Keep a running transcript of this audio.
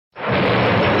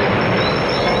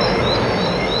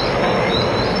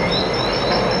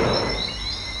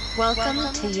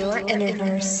Welcome to your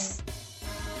Innerverse.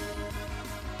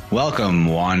 Welcome,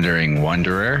 Wandering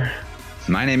Wanderer.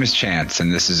 My name is Chance, and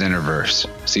this is Innerverse,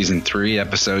 Season 3,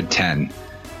 Episode 10.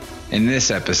 In this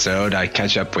episode, I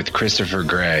catch up with Christopher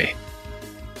Gray,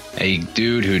 a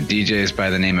dude who DJs by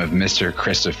the name of Mr.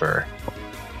 Christopher.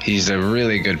 He's a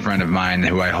really good friend of mine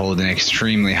who I hold in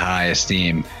extremely high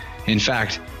esteem. In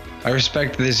fact, I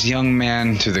respect this young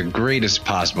man to the greatest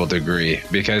possible degree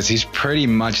because he's pretty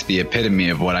much the epitome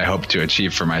of what I hope to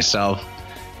achieve for myself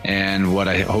and what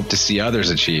I hope to see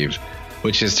others achieve,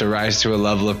 which is to rise to a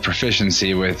level of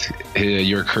proficiency with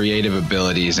your creative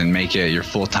abilities and make it your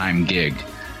full-time gig.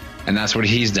 And that's what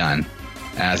he's done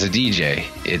as a DJ.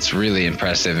 It's really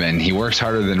impressive, and he works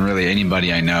harder than really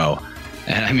anybody I know.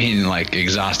 And I mean, like,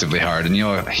 exhaustively hard, and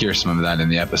you'll hear some of that in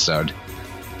the episode.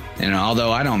 And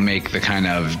although I don't make the kind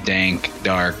of dank,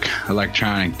 dark,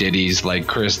 electronic ditties like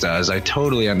Chris does, I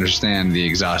totally understand the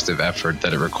exhaustive effort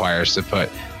that it requires to put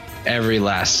every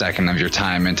last second of your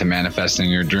time into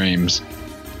manifesting your dreams.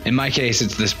 In my case,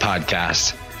 it's this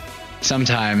podcast.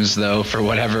 Sometimes, though, for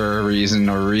whatever reason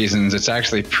or reasons, it's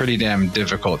actually pretty damn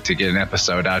difficult to get an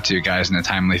episode out to you guys in a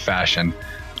timely fashion,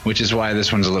 which is why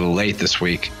this one's a little late this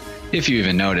week. If you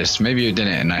even noticed, maybe you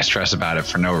didn't and I stress about it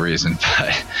for no reason,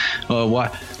 but well,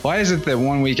 why is it that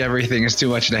one week everything is too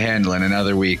much to handle and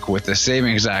another week with the same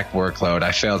exact workload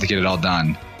I fail to get it all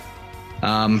done?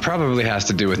 Probably has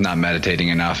to do with not meditating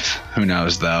enough. Who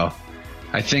knows though?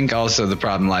 I think also the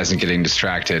problem lies in getting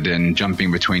distracted and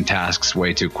jumping between tasks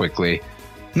way too quickly.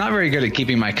 Not very good at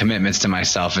keeping my commitments to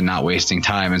myself and not wasting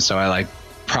time, and so I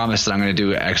promise that I'm going to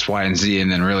do X, Y, and Z,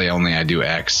 and then really only I do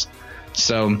X.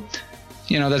 So,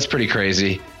 that's pretty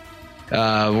crazy.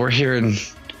 We're here in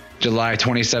July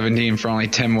 2017 for only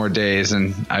 10 more days,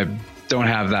 and I don't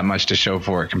have that much to show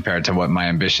for it compared to what my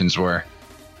ambitions were.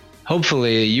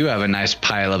 Hopefully, you have a nice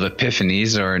pile of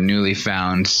epiphanies or a newly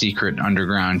found secret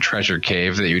underground treasure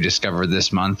cave that you discovered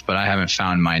this month, but I haven't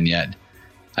found mine yet.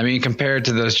 I mean, compared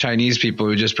to those Chinese people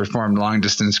who just performed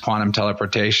long-distance quantum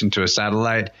teleportation to a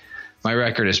satellite, my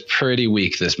record is pretty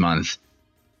weak this month.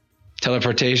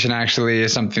 Teleportation actually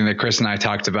is something that Chris and I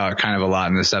talked about kind of a lot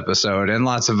in this episode, and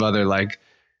lots of other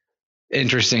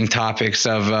interesting topics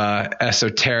of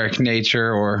esoteric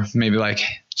nature, or maybe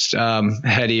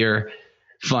headier,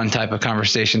 fun type of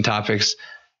conversation topics.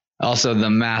 Also, the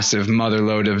massive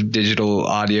motherload of digital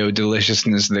audio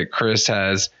deliciousness that Chris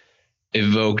has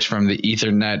evoked from the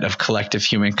Ethernet of collective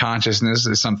human consciousness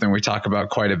is something we talk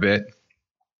about quite a bit.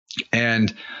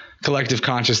 And collective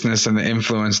consciousness and the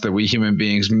influence that we human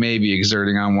beings may be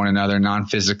exerting on one another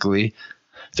non-physically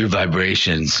through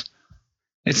vibrations.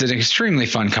 It's an extremely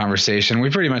fun conversation.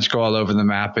 We pretty much go all over the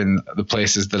map in the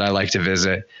places that I like to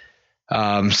visit.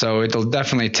 So it'll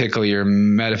definitely tickle your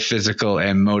metaphysical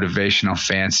and motivational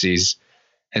fancies.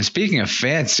 And speaking of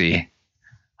fancy,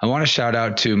 I want to shout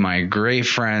out to my great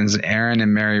friends Aaron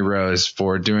and Mary Rose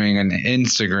for doing an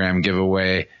Instagram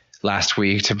giveaway last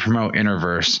week to promote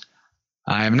Innerverse.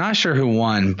 I'm not sure who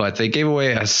won, but they gave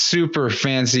away a super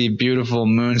fancy, beautiful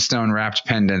moonstone wrapped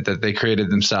pendant that they created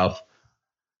themselves.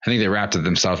 I think they wrapped it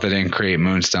themselves. They didn't create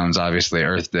moonstones, obviously.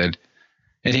 Earth did.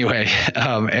 Anyway,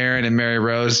 Aaron and Mary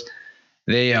Rose,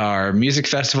 they are music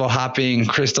festival hopping,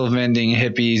 crystal vending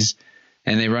hippies,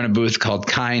 and they run a booth called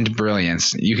Kind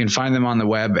Brilliance. You can find them on the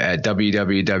web at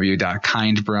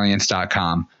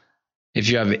www.kindbrilliance.com. If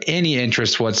you have any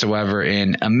interest whatsoever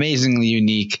in amazingly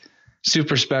unique,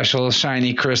 super special,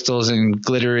 shiny crystals and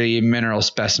glittery mineral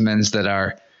specimens that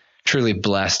are truly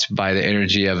blessed by the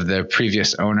energy of their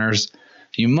previous owners,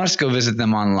 you must go visit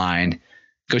them online.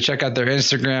 Go check out their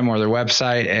Instagram or their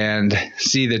website and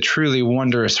see the truly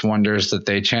wondrous wonders that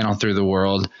they channel through the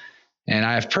world. And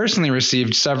I have personally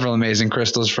received several amazing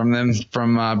crystals from them,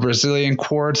 from Brazilian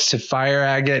quartz to fire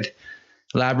agate,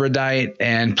 labradorite,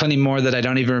 and plenty more that I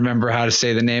don't even remember how to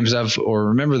say the names of or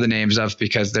remember the names of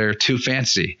because they're too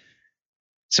fancy.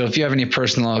 So if you have any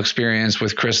personal experience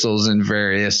with crystals and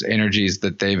various energies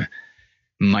that they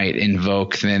might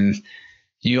invoke, then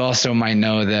you also might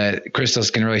know that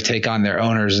crystals can really take on their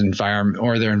owner's environment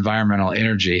or their environmental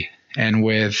energy. And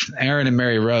with Aaron and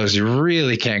Mary Rose, you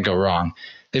really can't go wrong.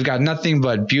 They've got nothing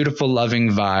but beautiful,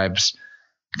 loving vibes.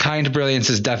 Kind Brilliance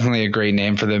is definitely a great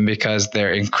name for them because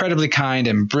they're incredibly kind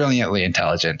and brilliantly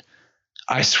intelligent.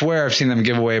 I swear I've seen them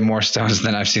give away more stones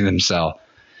than I've seen them sell.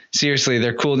 Seriously,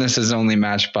 their coolness is only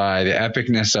matched by the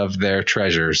epicness of their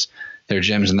treasures, their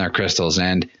gems and their crystals.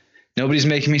 And nobody's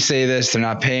making me say this. They're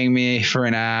not paying me for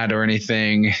an ad or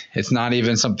anything. It's not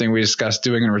even something we discussed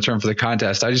doing in return for the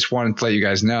contest. I just wanted to let you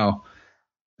guys know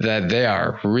that they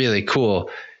are really cool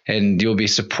and you'll be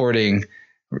supporting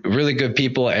really good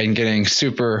people and getting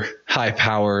super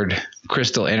high-powered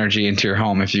crystal energy into your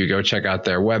home if you go check out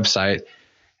their website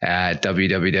at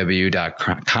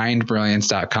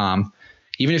www.kindbrilliance.com.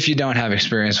 Even if you don't have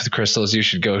experience with crystals, you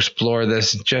should go explore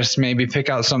this. Just maybe pick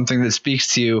out something that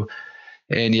speaks to you.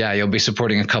 And yeah, you'll be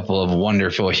supporting a couple of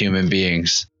wonderful human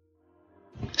beings.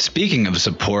 Speaking of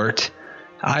support,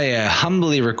 I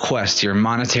humbly request your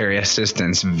monetary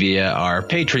assistance via our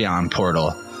Patreon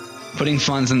portal. Putting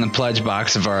funds in the pledge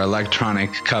box of our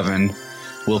electronic coven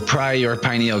will pry your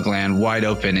pineal gland wide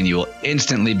open, and you will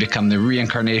instantly become the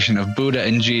reincarnation of Buddha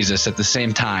and Jesus at the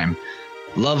same time.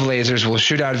 Love lasers will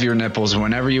shoot out of your nipples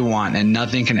whenever you want, and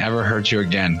nothing can ever hurt you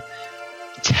again.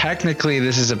 Technically,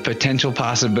 this is a potential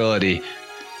possibility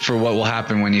for what will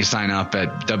happen when you sign up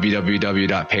at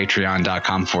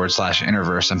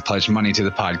www.patreon.com/Interverse and pledge money to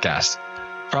the podcast.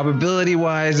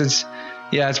 Probability-wise, it's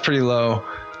pretty low.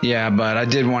 Yeah, but I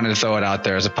did want to throw it out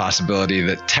there as a possibility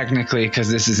that technically, because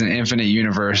this is an infinite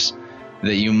universe,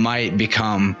 that you might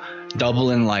become double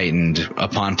enlightened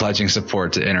upon pledging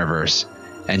support to Interverse.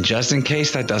 And just in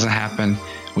case that doesn't happen,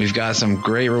 we've got some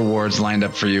great rewards lined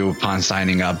up for you upon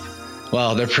signing up.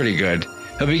 Well, they're pretty good.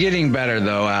 They'll be getting better,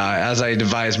 though, as I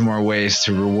devise more ways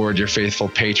to reward your faithful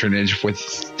patronage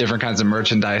with different kinds of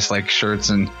merchandise like shirts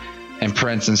and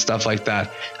prints and stuff like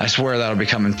that. I swear that'll be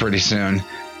coming pretty soon.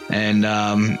 And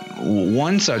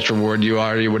one such reward you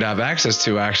already would have access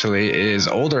to, actually, is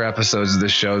older episodes of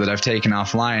this show that I've taken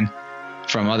offline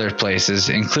from other places,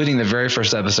 including the very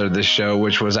first episode of this show,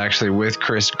 which was actually with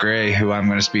Chris Gray, who I'm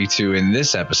going to speak to in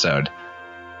this episode.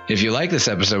 If you like this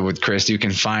episode with Chris, you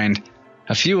can find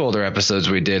a few older episodes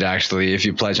we did, actually, if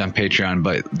you pledge on Patreon,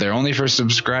 but they're only for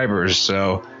subscribers.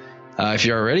 So if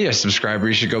you're already a subscriber,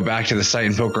 you should go back to the site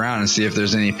and poke around and see if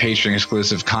there's any Patreon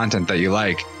exclusive content that you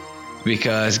like,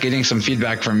 because getting some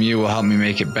feedback from you will help me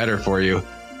make it better for you.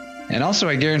 And also,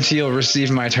 I guarantee you'll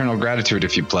receive my eternal gratitude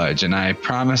if you pledge, and I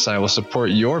promise I will support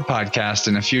your podcast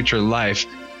in a future life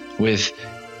with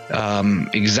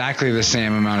exactly the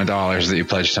same amount of dollars that you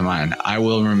pledge to mine. I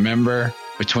will remember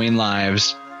between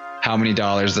lives how many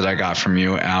dollars that I got from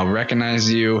you, and I'll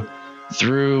recognize you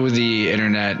through the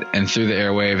internet and through the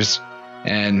airwaves.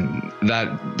 And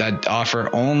that offer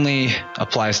only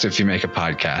applies to if you make a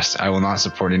podcast. I will not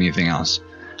support anything else.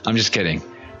 I'm just kidding.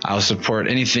 I'll support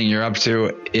anything you're up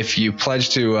to. If you pledge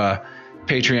to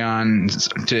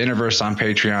Patreon, to Interverse on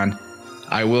Patreon,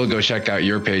 I will go check out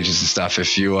your pages and stuff.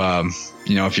 If you,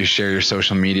 if you share your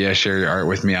social media, share your art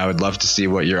with me, I would love to see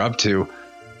what you're up to.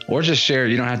 Or just share.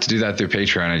 You don't have to do that through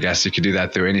Patreon, I guess. You could do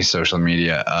that through any social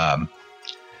media.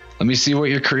 Let me see what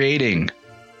you're creating.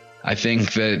 I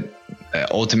think that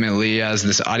ultimately, as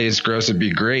this audience grows, it'd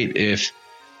be great if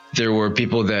there were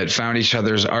people that found each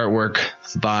other's artwork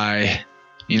by,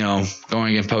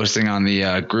 going and posting on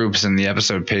the groups and the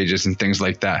episode pages and things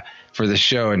like that for the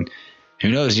show. And who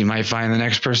knows, you might find the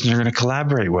next person you're going to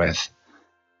collaborate with.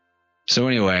 So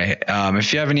anyway,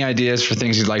 if you have any ideas for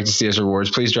things you'd like to see as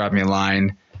rewards, please drop me a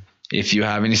line. If you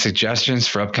have any suggestions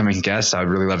for upcoming guests, I'd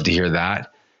really love to hear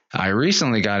that. I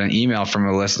recently got an email from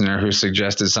a listener who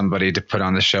suggested somebody to put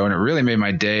on the show, and it really made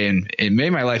my day, and it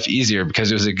made my life easier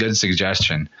because it was a good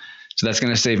suggestion. So that's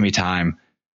going to save me time.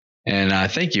 And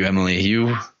thank you, Emily.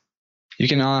 You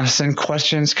can send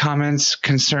questions, comments,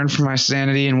 concern for my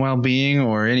sanity and well-being,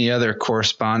 or any other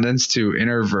correspondence to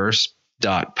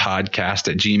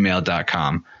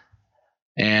interverse.podcast@gmail.com.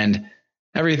 And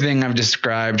everything I've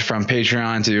described, from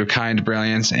Patreon to Kind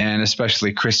Brilliance and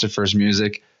especially Christopher's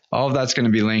music, all of that's going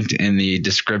to be linked in the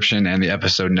description and the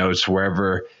episode notes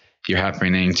wherever you're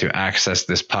happening to access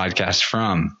this podcast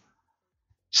from.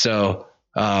 So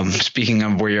speaking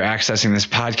of where you're accessing this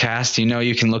podcast,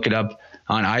 you can look it up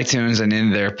on iTunes and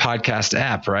in their podcast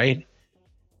app, right?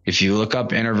 If you look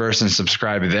up Interverse and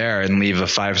subscribe there and leave a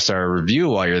 5-star review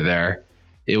while you're there,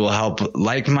 it will help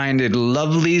like-minded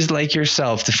lovelies like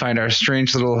yourself to find our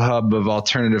strange little hub of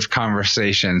alternative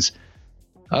conversations.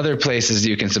 Other places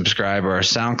you can subscribe are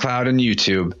SoundCloud and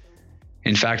YouTube.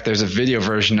 In fact, there's a video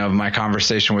version of my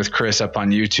conversation with Chris up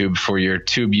on YouTube for your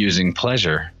tube-using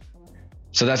pleasure.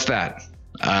 So that's that.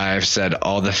 I've said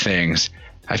all the things.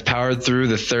 I've powered through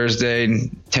the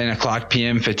Thursday 10 o'clock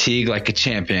p.m. fatigue like a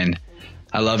champion.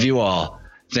 I love you all.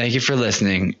 Thank you for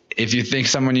listening. If you think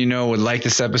someone you know would like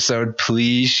this episode,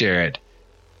 please share it.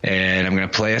 And I'm going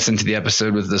to play us into the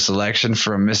episode with the selection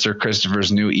from Mr.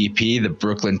 Christopher's new EP, the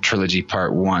Brooklyn Trilogy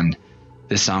Part 1.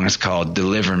 This song is called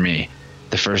Deliver Me,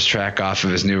 the first track off of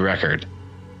his new record.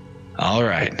 All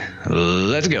right,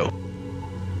 let's go.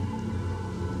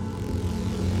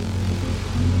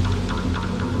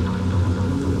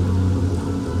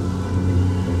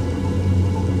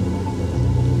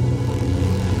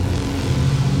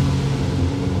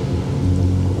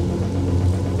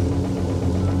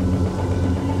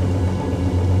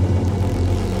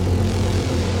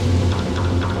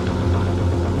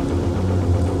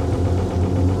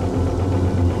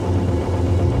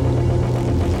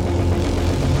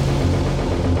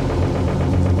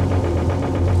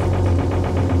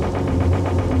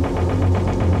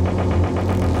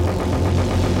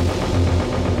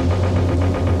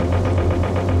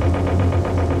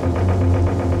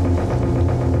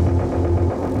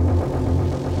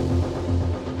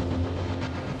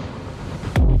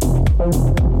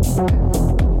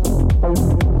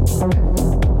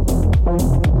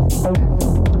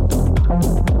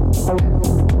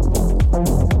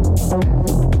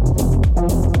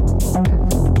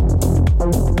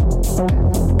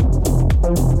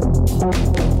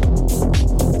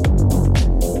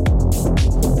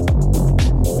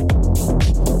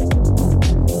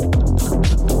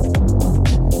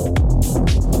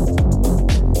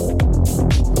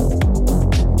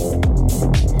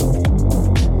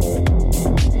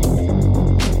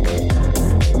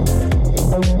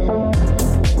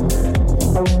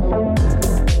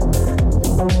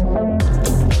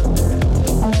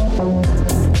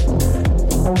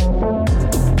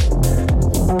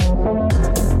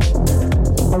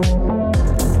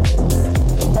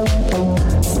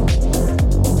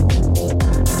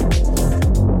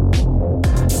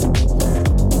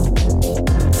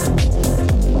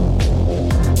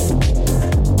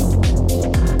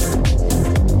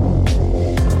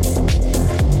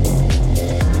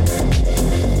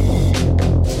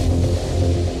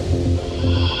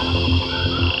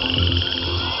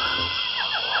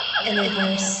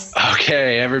 Interverse.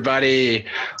 Okay, everybody,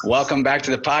 welcome back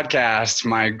to the podcast.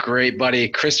 My great buddy,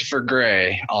 Christopher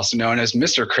Gray, also known as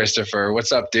Mr. Christopher.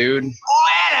 What's up, dude?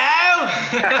 Oh,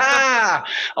 hello!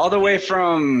 All the way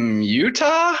from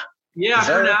Utah? Yeah,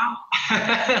 for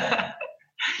now.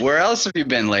 Where else have you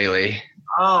been lately?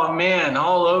 Oh, man,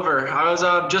 all over. I was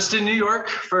just in New York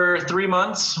for 3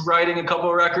 months, writing a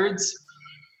couple records.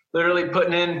 Literally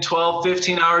putting in 12,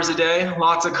 15 hours a day,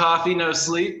 lots of coffee, no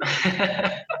sleep.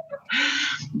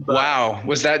 Wow.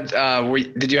 Was that,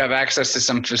 did you have access to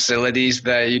some facilities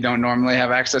that you don't normally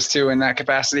have access to in that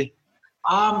capacity?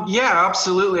 Yeah,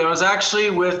 absolutely. I was actually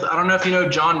with, I don't know if you know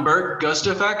John Burke, Ghost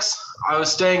Effects. I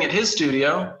was staying at his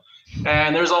studio,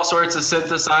 and there's all sorts of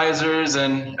synthesizers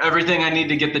and everything I need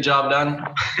to get the job done.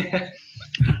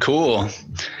 Cool.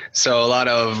 So a lot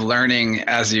of learning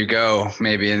as you go,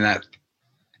 maybe in that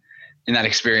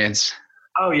experience.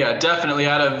 Oh yeah, definitely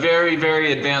at a very,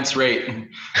 very advanced rate.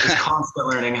 Just constant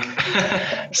learning.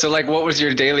 So like, what was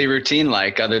your daily routine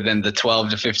like other than the 12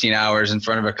 to 15 hours in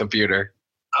front of a computer?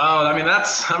 Oh,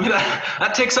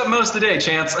 that takes up most of the day,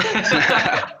 Chance.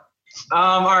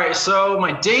 All right. So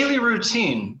my daily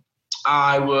routine,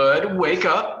 I would wake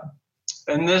up,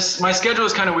 and my schedule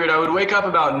is kind of weird. I would wake up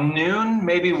about noon,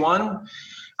 maybe 1.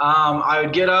 I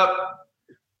would get up,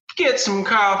 get some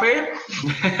coffee,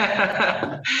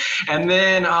 and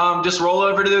then just roll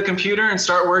over to the computer and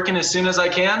start working as soon as I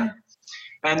can.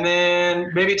 And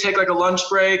then maybe take like a lunch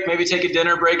break, maybe take a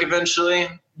dinner break eventually,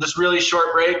 just really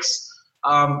short breaks.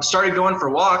 Started going for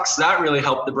walks. That really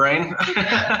helped the brain.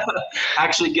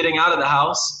 Actually getting out of the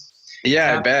house.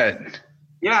 Yeah, I bet.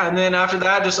 Yeah, and then after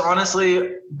that, just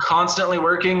honestly constantly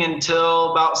working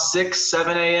until about 6,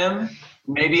 7 a.m.,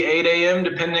 maybe 8 a.m.,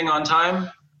 depending on time.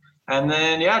 And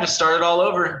then, yeah, just started all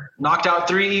over. Knocked out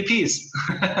 3 EPs.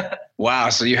 Wow.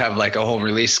 So you have like a whole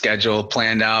release schedule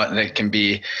planned out that can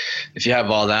be, if you have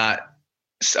all that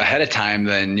ahead of time,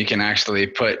 then you can actually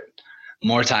put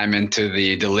more time into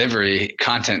the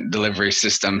content delivery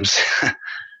systems.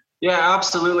 Yeah,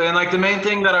 absolutely. And like the main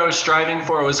thing that I was striving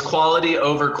for was quality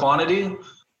over quantity.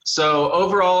 So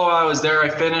overall, while I was there, I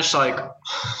finished like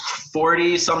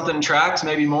 40 something tracks,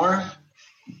 maybe more.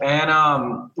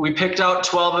 And we picked out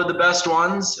 12 of the best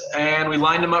ones, and we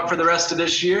lined them up for the rest of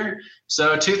this year.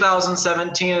 So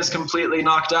 2017 is completely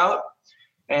knocked out.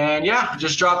 And yeah,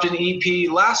 just dropped an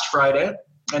EP last Friday,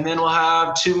 and then we'll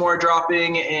have 2 more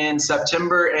dropping in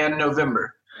September and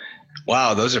November.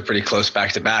 Wow, those are pretty close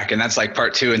back to back. And that's like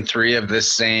part 2 and 3 of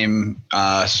this same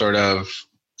sort of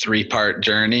 3-part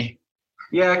journey.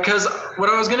 Yeah, because what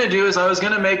I was going to do is I was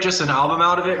going to make just an album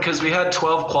out of it, because we had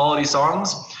 12 quality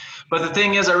songs. But the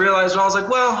thing is, I realized, I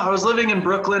was living in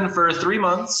Brooklyn for 3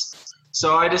 months.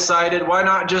 So I decided, why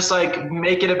not just like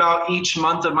make it about each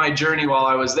month of my journey while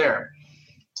I was there?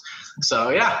 So,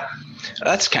 yeah.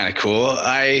 That's kind of cool.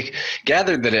 I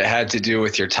gathered that it had to do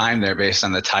with your time there based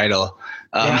on the title.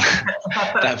 Yeah.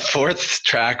 That 4th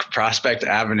track, Prospect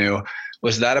Avenue,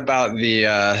 was that about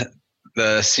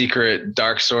the secret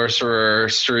dark sorcerer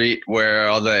street where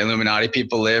all the Illuminati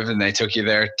people live, and they took you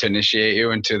there to initiate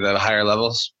you into the higher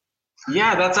levels?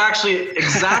 Yeah, that's actually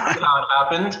exactly how it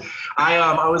happened.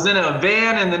 I was in a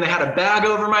van, and then they had a bag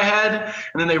over my head,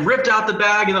 and then they ripped out the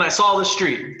bag, and then I saw the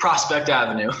street, Prospect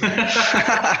Avenue.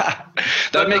 That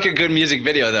would make a good music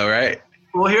video though, right?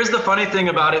 Well, here's the funny thing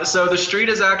about it. So the street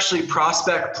is actually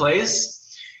Prospect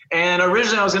Place. And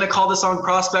originally I was going to call the song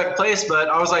Prospect Place, but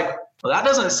I was like, well, that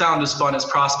doesn't sound as fun as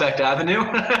Prospect Avenue.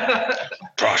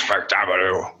 Prospect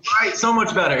Avenue. Right, so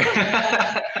much better.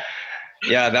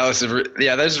 Yeah,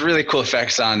 there's really cool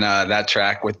effects on that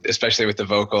track, especially with the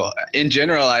vocal. In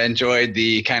general, I enjoyed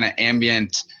the kind of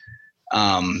ambient,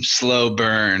 slow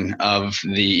burn of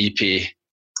the EP.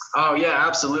 Oh yeah,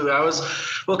 absolutely.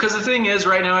 Because the thing is,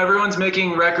 right now everyone's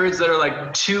making records that are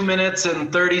like 2 minutes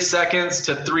and 30 seconds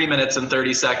to 3 minutes and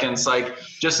 30 seconds. Like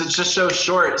it's just so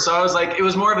short. So I was like, it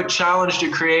was more of a challenge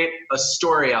to create a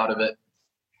story out of it.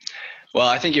 Well,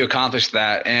 I think you accomplished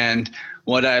that. And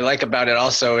what I like about it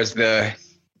also is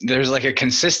there's like a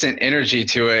consistent energy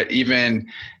to it, even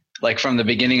like from the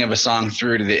beginning of a song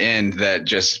through to the end, that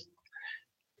just,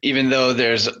 even though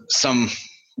there's some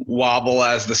wobble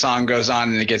as the song goes on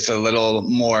and it gets a little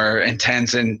more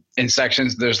intense in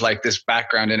sections, there's like this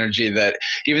background energy that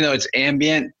even though it's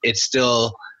ambient, it's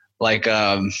still like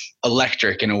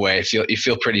electric in a way. You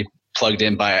feel pretty plugged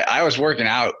in by it. I was working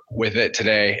out with it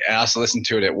today, and I also listened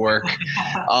to it at work.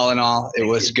 All in all, it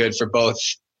was good for both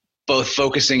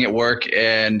focusing at work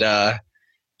and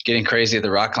getting crazy at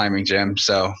the rock climbing gym.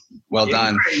 So well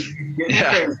done.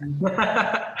 Yeah.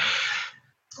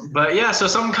 But yeah, so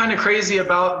something kind of crazy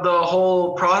about the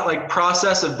whole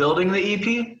process of building the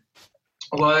EP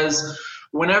was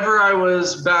whenever I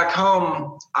was back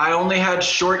home, I only had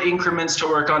short increments to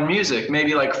work on music,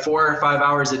 maybe like 4 or 5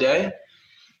 hours a day.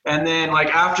 And then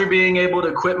like after being able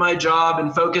to quit my job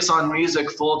and focus on music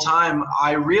full time,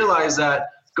 I realized that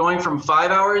going from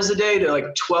 5 hours a day to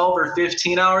like 12 or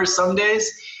 15 hours some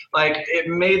days, like it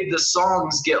made the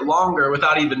songs get longer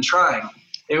without even trying.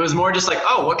 It was more just like,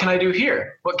 oh, what can I do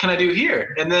here? What can I do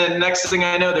here? And then next thing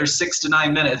I know, there's 6 to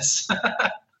 9 minutes.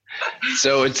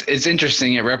 So it's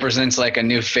interesting. It represents like a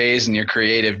new phase in your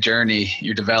creative journey,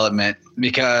 your development,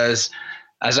 because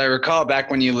as I recall, back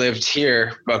when you lived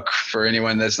here, but for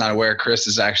anyone that's not aware, Chris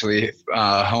is actually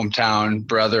a hometown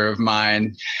brother of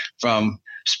mine from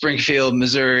Springfield,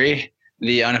 Missouri,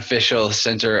 the unofficial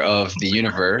center of the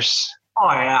universe. Oh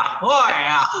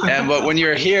yeah. But when you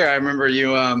were here, I remember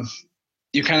you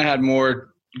kind of had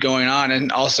more going on,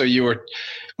 and also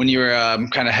when you were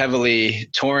kind of heavily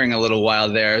touring a little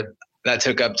while there, that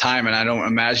took up time, and I don't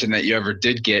imagine that you ever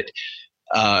did get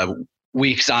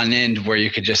weeks on end where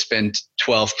you could just spend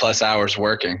 12 plus hours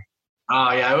working.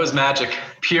 Oh yeah, it was magic,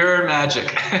 pure magic.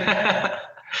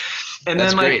 And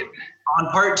That's then great. On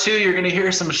part 2, you're going to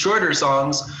hear some shorter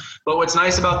songs, but what's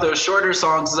nice about those shorter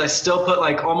songs is I still put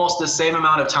like almost the same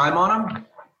amount of time on them.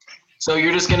 So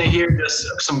you're just going to hear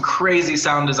just some crazy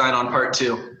sound design on part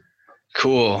 2.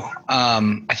 Cool.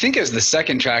 I think it was the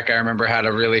second track I remember had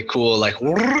a really cool, like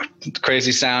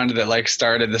crazy sound that like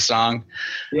started the song.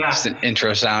 Yeah. Just an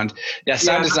intro sound. Yeah.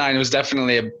 Sound design was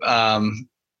definitely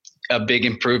a big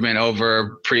improvement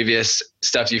over previous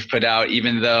stuff you've put out,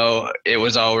 even though it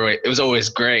was always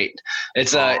great.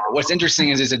 It's what's interesting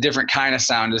is it's a different kind of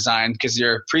sound design, because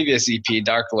your previous EP,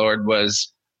 Dark Lord,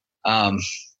 was a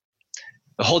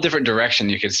whole different direction,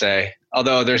 you could say,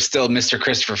 although there's still Mr.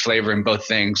 Christopher flavor in both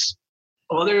things.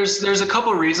 Well, there's a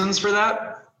couple reasons for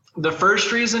that. The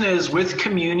first reason is with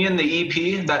Communion, the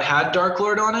EP that had Dark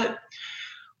Lord on it.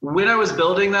 When I was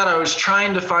building that, I was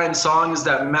trying to find songs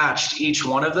that matched each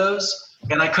one of those,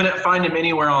 and I couldn't find them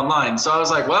anywhere online. So I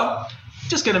was like, well, I'm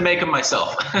just going to make them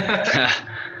myself.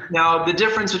 Now, the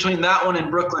difference between that one and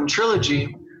Brooklyn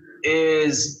Trilogy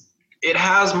is it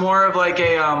has more of like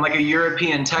a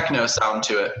European techno sound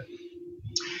to it.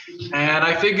 And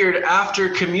I figured after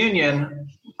Communion,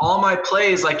 all my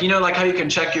plays, like, you know, like how you can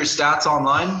check your stats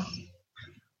online?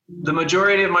 The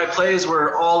majority of my plays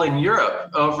were all in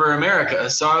Europe over America.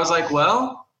 So I was like,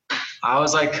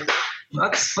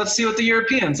 let's see what the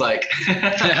Europeans like.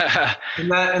 and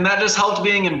that just helped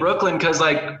being in Brooklyn, because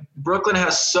like Brooklyn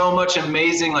has so much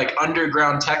amazing like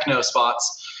underground techno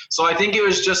spots. So I think it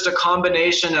was just a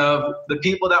combination of the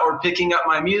people that were picking up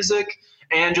my music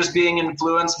and just being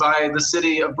influenced by the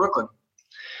city of Brooklyn.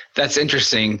 That's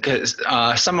interesting, because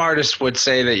some artists would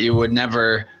say that you would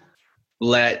never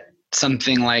let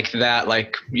something like that,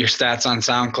 like your stats on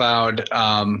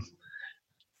SoundCloud,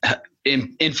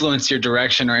 influence your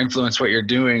direction or influence what you're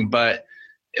doing. But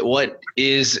what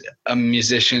is a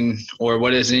musician, or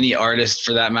what is any artist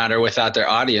for that matter, without their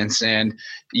audience? And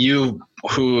you,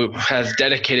 who have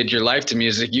dedicated your life to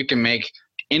music, you can make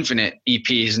infinite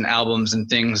EPs and albums and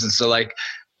things. And so like,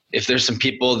 if there's some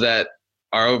people that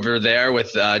are over there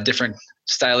with different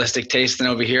stylistic taste than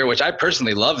over here, which I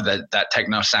personally love that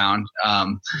techno sound,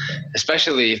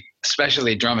 especially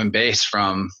drum and bass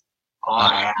from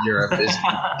Europe is,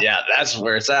 yeah, that's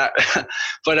where it's at.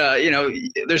 But you know,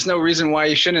 there's no reason why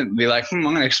you shouldn't be like, I'm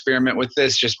going to experiment with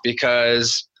this just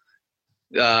because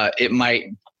it might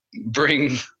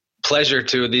bring pleasure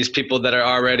to these people that are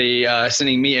already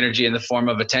sending me energy in the form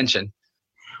of attention.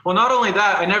 Well, not only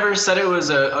that, I never said it was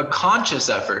a conscious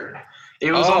effort.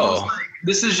 It was almost like,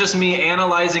 this is just me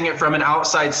analyzing it from an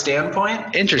outside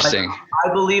standpoint. Interesting. Like,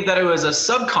 I believe that it was a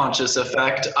subconscious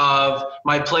effect of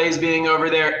my plays being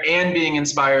over there and being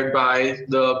inspired by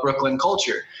the Brooklyn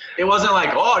culture. It wasn't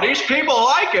like, oh, these people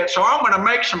like it, so I'm going to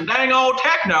make some dang old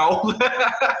techno.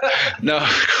 No,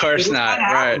 of course not.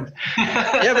 Right.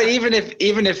 Yeah, but even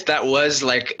if that was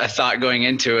like a thought going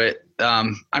into it,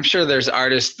 I'm sure there's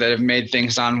artists that have made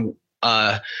things on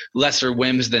lesser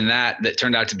whims than that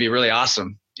turned out to be really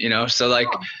awesome, you know? So like,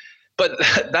 but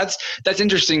that's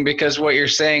interesting, because what you're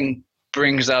saying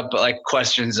brings up like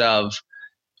questions of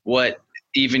what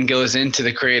even goes into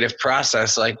the creative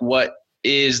process. Like, what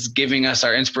is giving us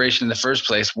our inspiration in the first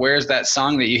place? Where's that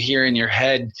song that you hear in your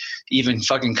head even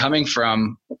fucking coming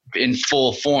from in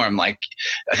full form? Like,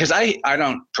 because I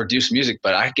don't produce music,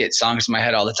 but I get songs in my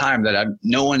head all the time that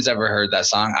no one's ever heard that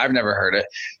song. I've never heard it.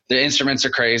 The instruments are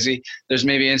crazy. There's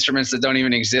maybe instruments that don't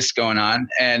even exist going on,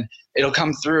 and it'll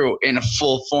come through in a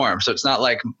full form. So it's not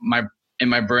like in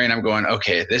my brain, I'm going,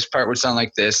 okay, this part would sound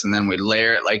like this, and then we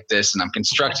layer it like this, and I'm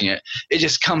constructing it. It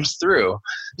just comes through.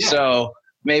 Yeah. So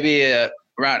maybe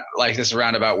this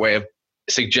roundabout way of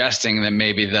suggesting that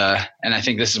maybe and I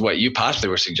think this is what you possibly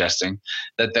were suggesting,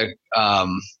 that the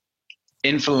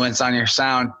influence on your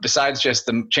sound, besides just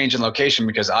the change in location,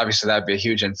 because obviously that'd be a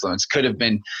huge influence, could have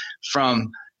been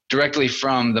directly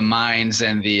from the minds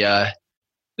and the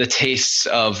tastes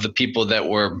of the people that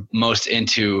were most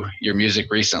into your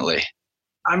music recently.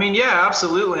 I mean, yeah,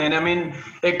 absolutely. And I mean,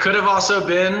 it could have also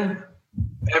been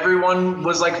everyone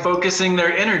was like focusing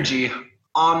their energy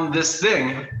on this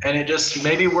thing, and it just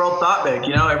maybe world thought big,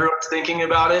 everyone's thinking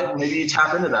about it, and maybe you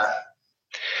tap into that.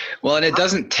 Well, and it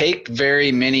doesn't take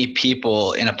very many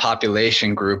people in a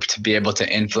population group to be able to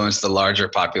influence the larger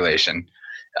population.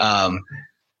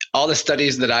 All the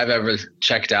studies that I've ever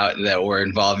checked out that were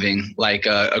involving like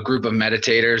a group of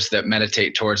meditators that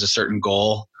meditate towards a certain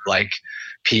goal, like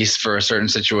peace for a certain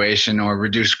situation or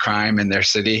reduce crime in their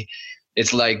city,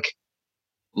 it's like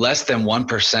less than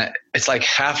 1%. It's like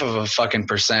half of a fucking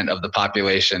percent of the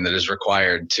population that is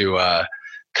required to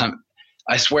come.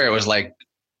 I swear it was like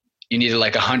you needed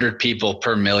like 100 people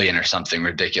per million or something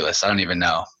ridiculous. I don't even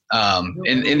know.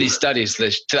 In these studies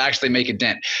to actually make a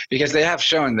dent, because they have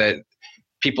shown that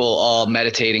people all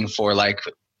meditating for, like,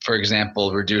 for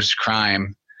example, reduced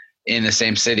crime in the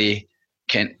same city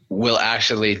will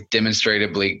actually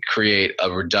demonstratively create a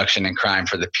reduction in crime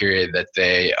for the period that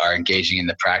they are engaging in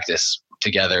the practice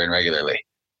together and regularly.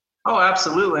 Oh,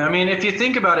 absolutely. I mean, if you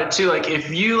think about it too, like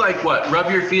if you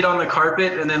rub your feet on the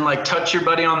carpet and then like touch your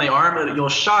buddy on the arm, you'll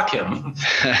shock him.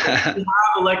 We have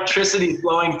electricity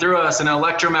flowing through us, an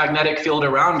electromagnetic field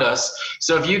around us.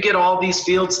 So if you get all these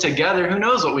fields together, who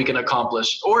knows what we can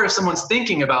accomplish? Or if someone's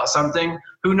thinking about something,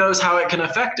 who knows how it can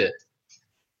affect it?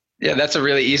 Yeah, that's a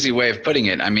really easy way of putting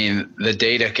it. I mean, the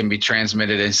data can be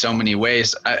transmitted in so many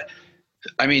ways.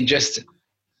 I mean, just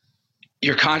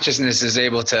your consciousness is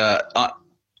able to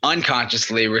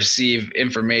unconsciously receive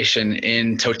information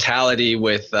in totality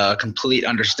with complete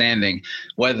understanding,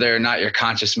 whether or not your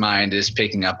conscious mind is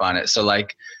picking up on it. So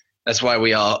like, that's why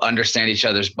we all understand each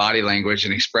other's body language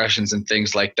and expressions and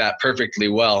things like that perfectly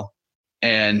well,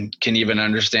 and can even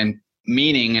understand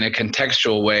meaning in a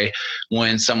contextual way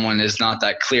when someone is not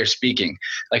that clear speaking.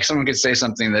 Like someone could say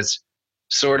something that's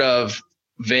sort of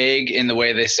vague in the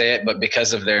way they say it, but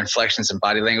because of their inflections and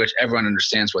body language, everyone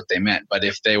understands what they meant. But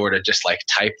if they were to just like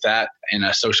type that in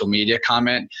a social media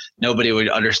comment, nobody would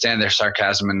understand their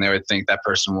sarcasm and they would think that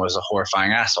person was a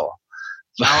horrifying asshole.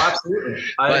 Oh, absolutely.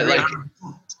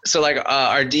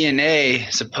 Our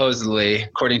DNA, supposedly,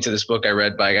 according to this book I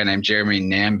read by a guy named Jeremy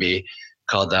Namby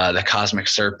called The Cosmic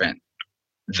Serpent,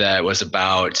 that was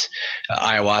about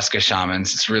ayahuasca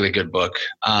shamans. It's a really good book.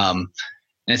 And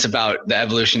it's about the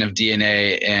evolution of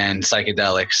DNA and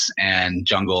psychedelics and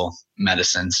jungle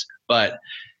medicines. But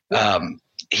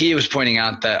he was pointing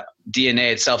out that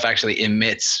DNA itself actually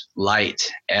emits light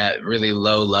at really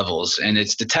low levels, and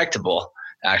it's detectable,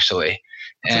 actually.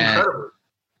 And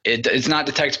it's not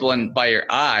detectable by your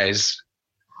eyes,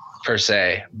 per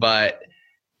se, but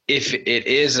if it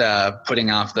is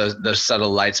putting off those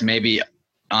subtle lights, maybe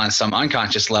on some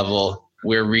unconscious level,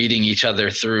 we're reading each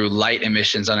other through light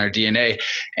emissions on our DNA.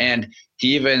 And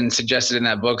he even suggested in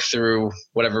that book, through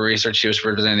whatever research he was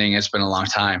presenting, it's been a long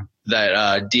time,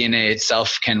 that DNA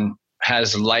itself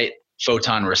has light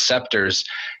photon receptors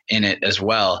in it as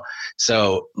well.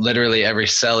 So literally every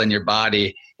cell in your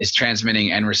body is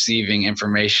transmitting and receiving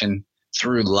information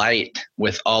through light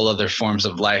with all other forms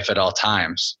of life at all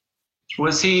times. Were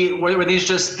these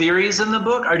just theories in the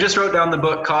book? I just wrote down the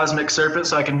book Cosmic Serpent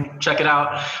so I can check it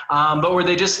out. But were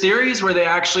they just theories? Were they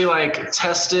actually like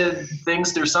tested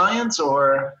things through science,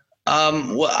 or?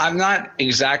 Well, I'm not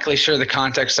exactly sure the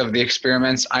context of the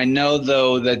experiments. I know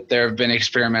though that there have been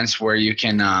experiments where you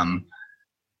can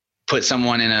put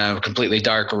someone in a completely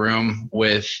dark room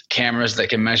with cameras that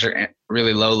can measure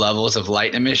really low levels of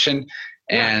light emission,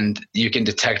 and you can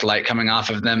detect light coming off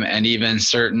of them, and even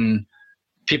certain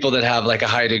people that have like a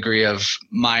high degree of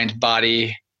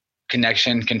mind-body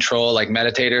connection control, like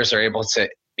meditators, are able to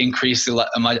increase the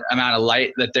amount of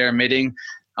light that they're emitting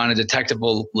on a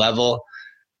detectable level.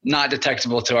 Not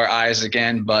detectable to our eyes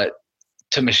again, but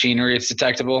to machinery it's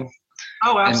detectable.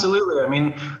 Oh, absolutely. I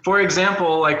mean, for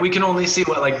example, like we can only see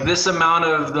this amount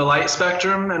of the light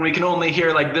spectrum, and we can only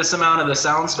hear like this amount of the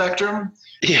sound spectrum.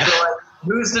 Yeah. So,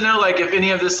 who's to know if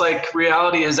any of this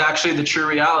reality is actually the true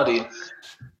reality?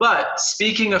 But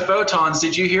speaking of photons,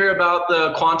 did you hear about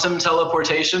the quantum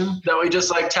teleportation that we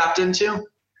just tapped into?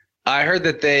 I heard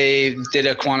that they did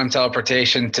a quantum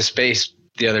teleportation to space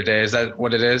the other day. Is that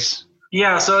what it is?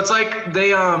 Yeah. So it's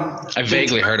they, I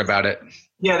vaguely heard about it.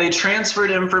 Yeah, they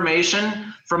transferred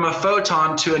information from a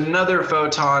photon to another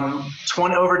photon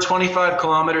over 25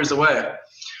 kilometers away.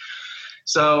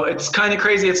 So it's kind of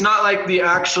crazy. It's not like the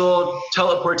actual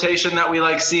teleportation that we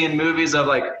like see in movies of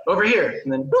like over here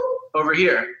and then boop, over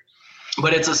here.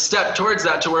 But it's a step towards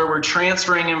that to where we're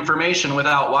transferring information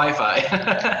without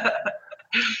Wi-Fi.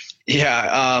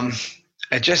 Yeah,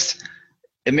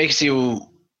 it makes you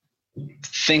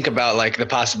think about like the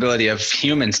possibility of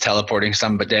humans teleporting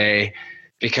someday,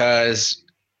 because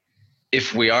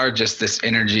if we are just this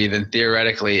energy, then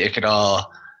theoretically it could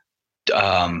all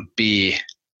be,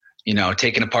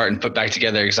 taken apart and put back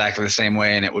together exactly the same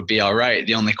way, and it would be all right.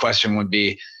 The only question would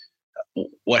be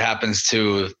what happens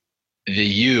to the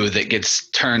you that gets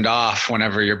turned off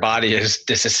whenever your body is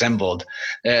disassembled.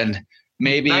 And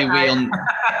maybe we'll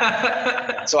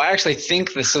so I actually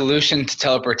think the solution to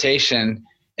teleportation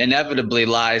inevitably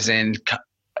lies in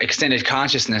extended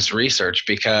consciousness research,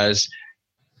 because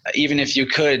even if you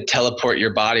could teleport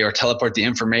your body or teleport the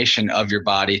information of your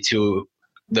body to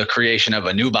the creation of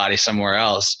a new body somewhere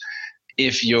else,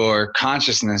 if your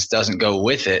consciousness doesn't go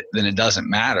with it, then it doesn't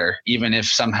matter. Even if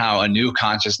somehow a new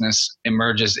consciousness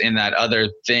emerges in that other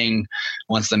thing,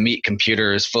 once the meat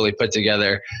computer is fully put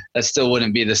together, that still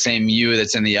wouldn't be the same you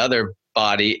that's in the other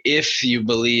body, if you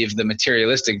believe the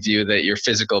materialistic view that your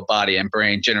physical body and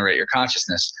brain generate your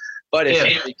consciousness. But if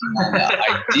you're thinking on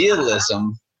the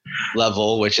idealism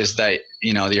level, which is that,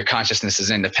 your consciousness is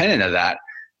independent of that,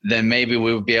 then maybe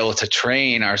we would be able to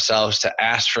train ourselves to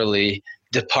astrally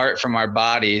depart from our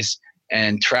bodies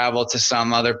and travel to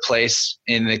some other place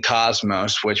in the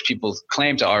cosmos, which people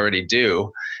claim to already do.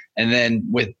 And then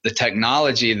with the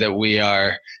technology that we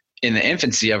are in the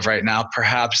infancy of right now,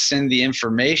 perhaps send the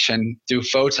information through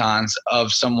photons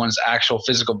of someone's actual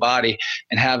physical body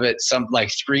and have it some like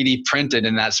 3D printed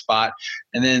in that spot.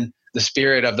 And then the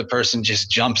spirit of the person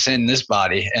just jumps in this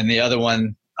body, and the other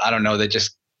one, I don't know, they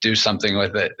just do something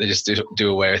with it. They just do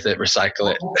away with it,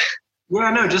 recycle it. Yeah,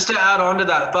 no, just to add on to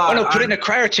that thought. Oh, no, put it in a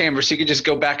cryo chamber so you could just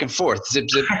go back and forth. Zip,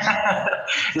 zip.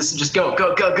 just go.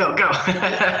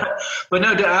 But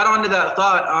no, to add on to that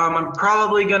thought, I'm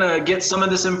probably going to get some of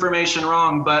this information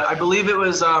wrong, but I believe it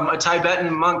was a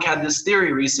Tibetan monk had this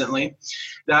theory recently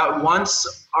that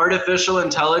once artificial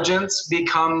intelligence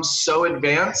becomes so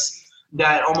advanced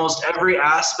that almost every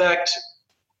aspect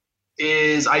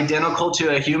is identical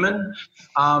to a human,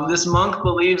 this monk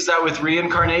believes that with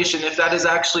reincarnation, if that is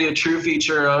actually a true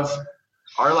feature of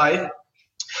our life,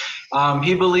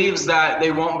 he believes that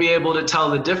they won't be able to tell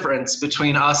the difference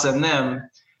between us and them,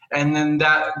 and then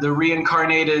that the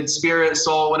reincarnated spirit,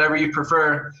 soul, whatever you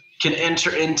prefer, can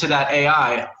enter into that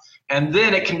AI. And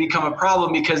then it can become a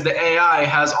problem because the AI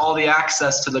has all the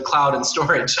access to the cloud and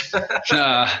storage.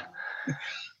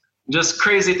 Just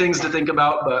crazy things to think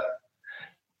about, but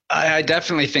I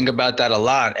definitely think about that a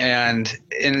lot. And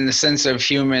in the sense of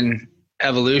human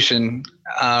evolution,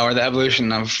 or the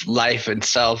evolution of life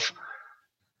itself,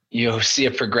 you see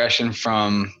a progression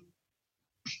from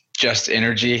just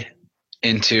energy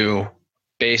into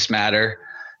base matter,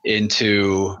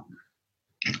 into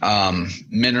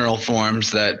mineral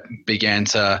forms that began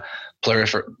to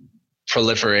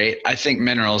proliferate. I think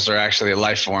minerals are actually a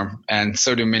life form, and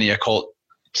so do many occult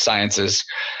sciences.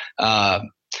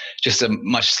 Just a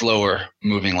much slower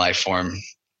moving life form.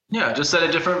 Yeah, just at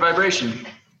a different vibration.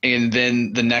 And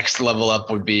then the next level up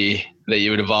would be that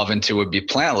you would evolve into would be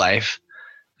plant life.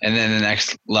 And then the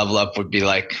next level up would be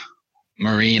like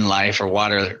marine life or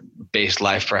water-based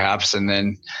life perhaps, and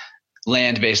then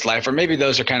land-based life, or maybe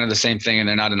those are kind of the same thing and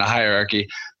they're not in a hierarchy.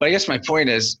 But I guess my point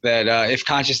is that if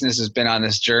consciousness has been on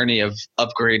this journey of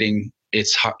upgrading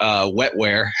its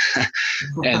wetware,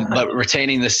 but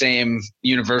retaining the same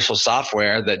universal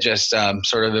software that just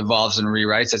sort of evolves and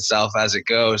rewrites itself as it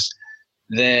goes,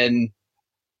 then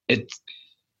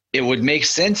it would make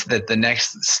sense that the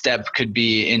next step could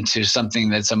be into something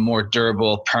that's a more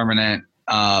durable, permanent,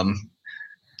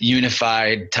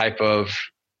 unified type of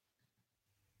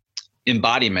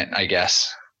embodiment, I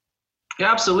guess.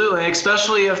 Yeah, absolutely.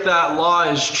 Especially if that law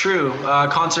is true,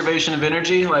 conservation of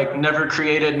energy, like never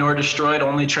created nor destroyed,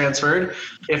 only transferred.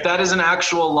 If that is an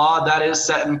actual law that is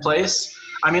set in place,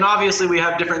 I mean, obviously we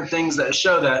have different things that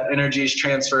show that energy is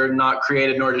transferred, not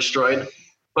created nor destroyed.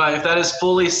 But if that is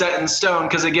fully set in stone,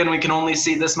 because again, we can only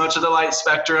see this much of the light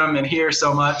spectrum and hear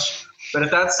so much. But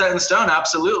if that's set in stone,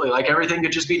 absolutely. Like everything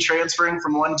could just be transferring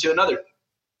from one to another.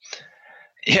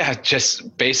 Yeah,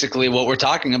 just basically what we're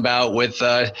talking about with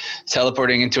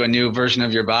teleporting into a new version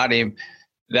of your body.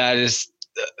 That is,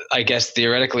 I guess,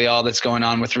 theoretically all that's going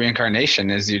on with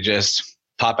reincarnation is you just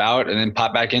pop out and then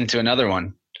pop back into another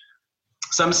one.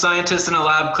 some scientist in a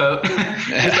lab coat. He's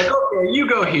like, okay, you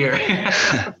go here.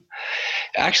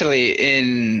 Actually,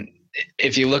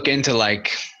 if you look into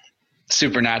like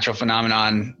supernatural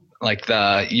phenomenon, like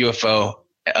the UFO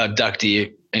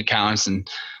abductee accounts and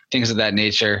things of that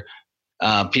nature,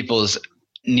 people's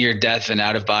near-death and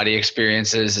out-of-body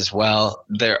experiences as well,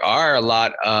 there are a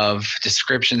lot of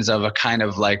descriptions of a kind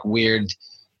of like weird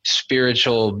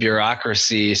spiritual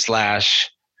bureaucracy slash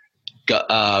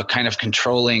kind of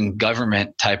controlling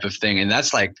government type of thing. And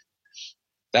that's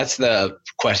the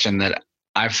question that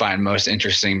I find most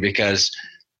interesting, because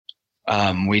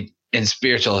we, in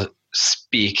spiritual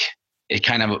speak, it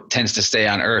kind of tends to stay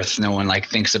on earth. No one like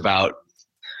thinks about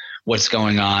what's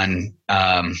going on,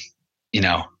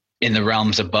 in the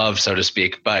realms above, so to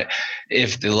speak. But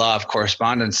if the law of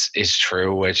correspondence is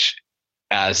true, which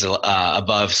as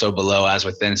above, so below, as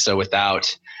within, so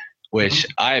without, which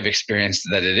I have experienced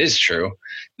that it is true,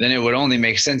 then it would only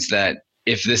make sense that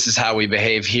if this is how we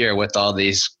behave here with all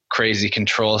these crazy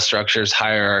control structures,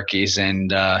 hierarchies,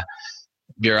 and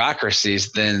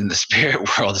bureaucracies, then the spirit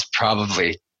world is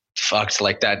probably fucked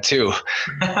like that too.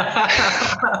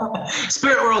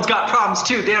 Spirit world's got problems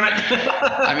too, damn it.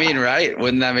 I mean, right?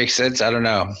 Wouldn't that make sense? I don't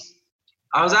know.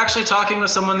 I was actually talking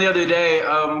with someone the other day,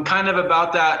 kind of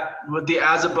about that with the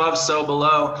as above, so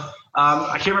below.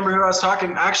 I can't remember who I was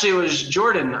talking. Actually, it was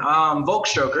Jordan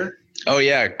Volkstroker. Oh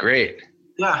yeah, great.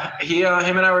 Yeah,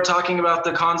 him and I were talking about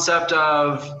the concept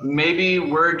of maybe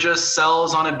we're just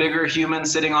cells on a bigger human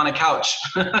sitting on a couch.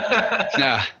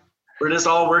 Yeah. We're just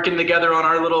all working together on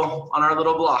our little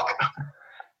block.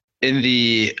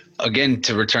 Again,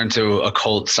 to return to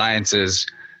occult sciences,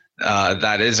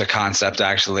 that is a concept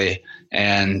actually.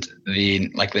 And the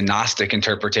Gnostic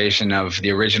interpretation of the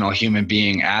original human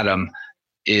being, Adam,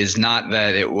 is not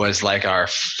that it was like our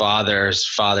father's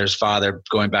father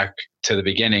going back to the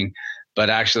beginning, but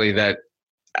actually that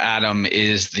Adam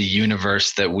is the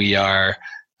universe that we are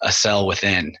a cell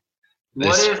within.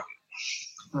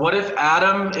 What if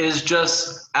Adam is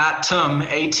just atom,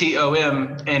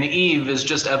 atom, and Eve is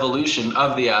just evolution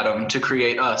of the atom to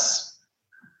create us?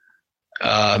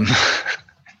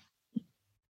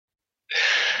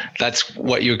 That's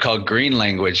what you would call green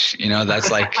language.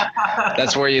 That's like,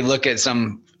 that's where you look at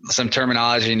some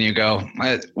terminology and you go,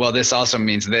 well, this also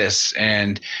means this.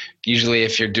 And usually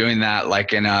if you're doing that,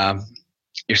 like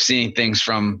you're seeing things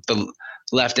from the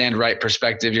left and right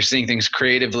perspective, you're seeing things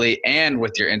creatively and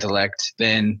with your intellect,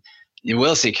 then you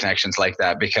will see connections like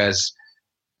that. Because,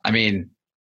 I mean,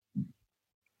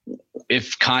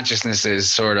 if consciousness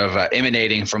is sort of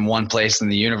emanating from one place in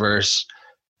the universe,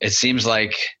 it seems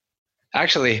like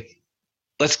actually,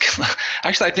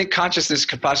 I think consciousness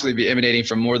could possibly be emanating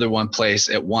from more than one place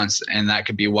at once, and that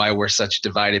could be why we're such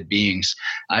divided beings.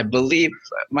 I believe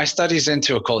my studies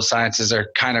into occult sciences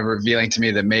are kind of revealing to me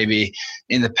that maybe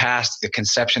in the past, the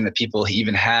conception that people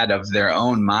even had of their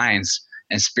own minds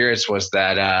and spirits was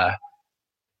that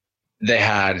they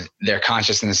had their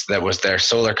consciousness that was their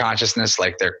solar consciousness,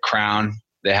 like their crown.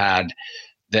 They had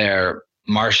their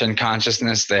Martian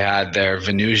consciousness, they had their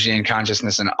Venusian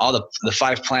consciousness, and all the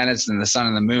 5 planets and the sun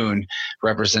and the moon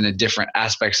represented different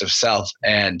aspects of self.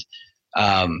 And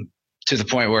to the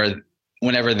point where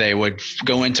whenever they would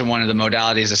go into one of the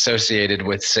modalities associated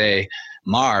with, say,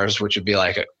 Mars, which would be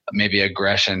like maybe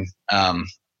aggression,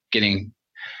 getting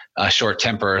a short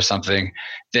temper or something,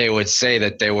 they would say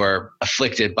that they were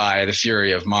afflicted by the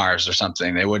fury of Mars or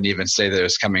something. They wouldn't even say that it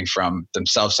was coming from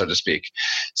themselves, so to speak.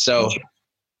 So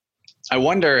I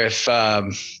wonder if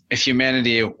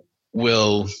humanity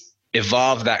will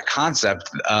evolve that concept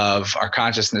of our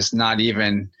consciousness. Not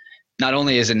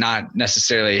only is it not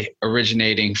necessarily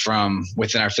originating from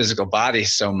within our physical body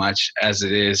so much as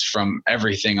it is from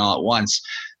everything all at once,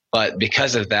 but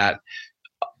because of that,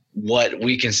 what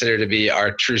we consider to be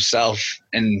our true self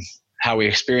and how we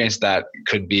experience that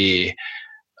could be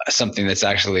something that's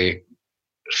actually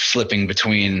flipping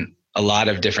between a lot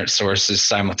of different sources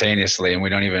simultaneously, and we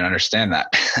don't even understand that.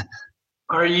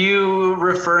 Are you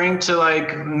referring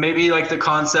to maybe the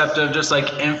concept of just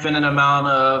infinite amount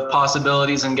of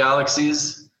possibilities and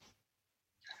galaxies?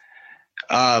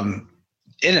 In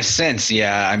a sense,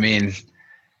 yeah. I mean,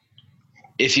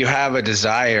 if you have a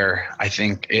desire, I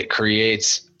think it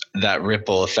creates that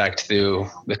ripple effect through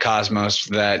the cosmos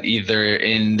that either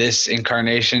in this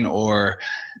incarnation or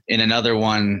in another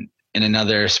one, in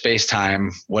another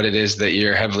space-time, what it is that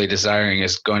you're heavily desiring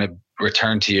is going to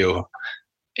return to you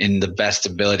in the best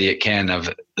ability it can of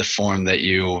the form that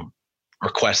you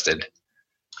requested.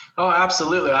 Oh,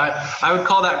 absolutely. I would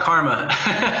call that karma.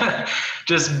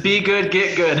 Just be good,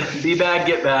 get good. Be bad,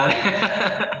 get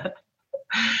bad.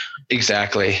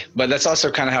 Exactly. But that's also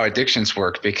kind of how addictions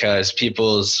work, because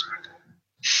people's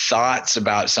thoughts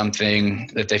about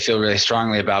something that they feel really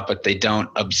strongly about, but they don't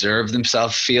observe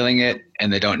themselves feeling it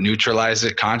and they don't neutralize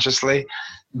it consciously,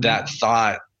 that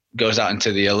thought goes out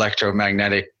into the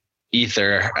electromagnetic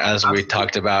ether, as we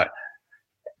talked about,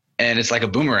 and it's like a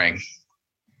boomerang.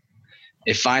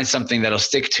 It finds something that'll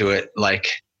stick to it. Like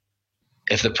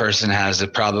if the person has a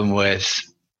problem with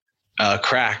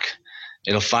crack,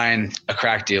 it'll find a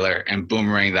crack dealer and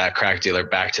boomerang that crack dealer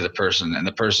back to the person. And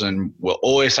the person will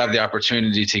always have the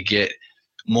opportunity to get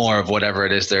more of whatever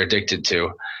it is they're addicted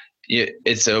to.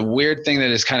 It's a weird thing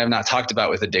that is kind of not talked about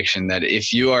with addiction, that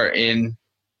if you are in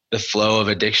the flow of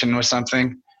addiction with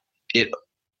something, it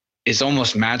is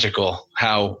almost magical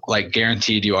how like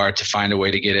guaranteed you are to find a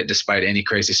way to get it despite any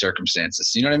crazy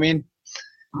circumstances. You know what I mean?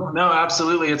 No,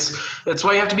 absolutely. It's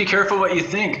why you have to be careful what you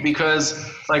think, because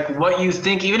like what you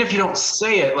think, even if you don't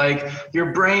say it, like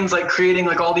your brain's like creating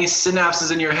like all these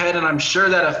synapses in your head. And I'm sure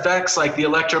that affects like the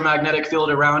electromagnetic field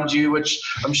around you, which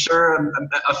I'm sure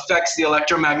affects the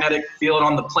electromagnetic field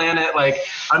on the planet. Like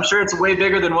I'm sure it's way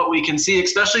bigger than what we can see,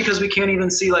 especially because we can't even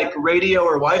see like radio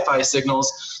or Wi-Fi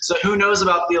signals. So who knows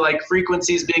about the like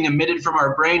frequencies being emitted from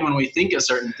our brain when we think a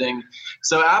certain thing.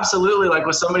 So absolutely, like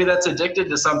with somebody that's addicted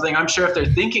to something, I'm sure if they're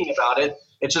thinking about it,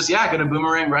 it's just, going to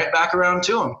boomerang right back around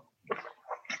to them.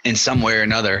 In some way or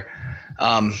another.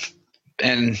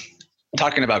 And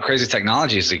talking about crazy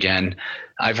technologies again,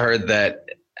 I've heard that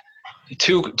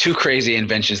two crazy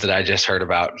inventions that I just heard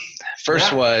about.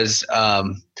 First was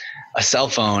a cell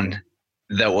phone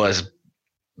that was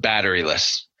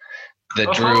batteryless,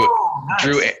 that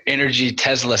drew energy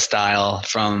Tesla style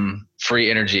from free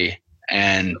energy.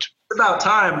 And it's about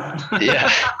time. Yeah.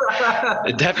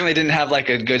 It definitely didn't have like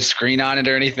a good screen on it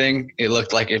or anything. It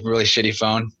looked like a really shitty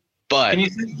phone. But can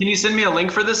you send me a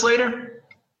link for this later?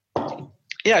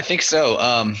 Yeah, I think so.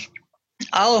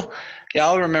 I'll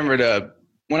remember to,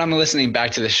 when I'm listening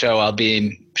back to the show, I'll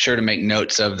be sure to make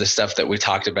notes of the stuff that we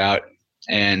talked about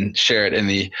and share it in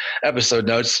the episode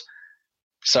notes.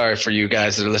 Sorry for you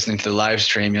guys that are listening to the live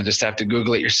stream. You'll just have to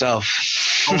Google it yourself.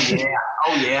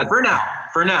 Oh yeah.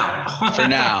 For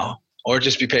now. Or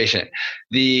just be patient.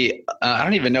 I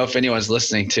don't even know if anyone's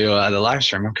listening to the live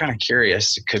stream. I'm kind of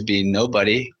curious. It could be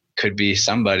nobody. Could be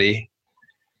somebody.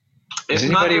 Is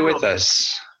anybody with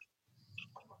us?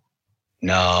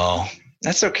 No.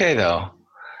 That's okay though.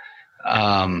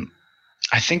 I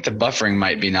think the buffering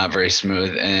might be not very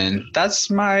smooth, and that's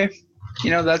my,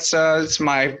 it's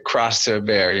my cross to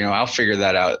bear. I'll figure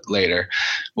that out later.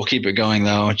 We'll keep it going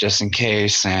though, just in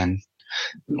case, and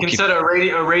you can set a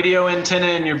radio antenna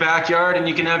in your backyard, and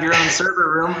you can have your own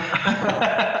server room.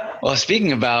 Well,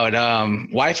 speaking about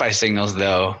Wi-Fi signals,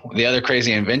 though, the other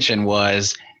crazy invention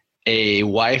was a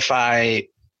Wi-Fi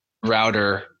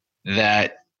router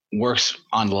that works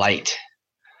on light.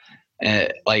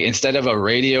 Like instead of a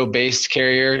radio-based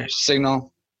carrier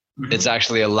signal, it's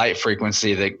actually a light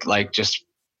frequency that, like, just,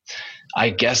 I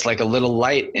guess, like a little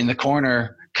light in the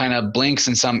corner kind of blinks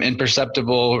in some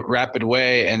imperceptible rapid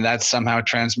way, and that somehow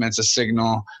transmits a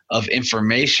signal of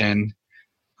information.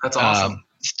 That's awesome.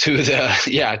 To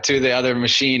the other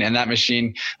machine, and that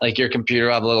machine, like your computer,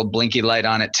 will have a little blinky light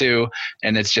on it too,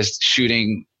 and it's just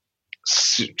shooting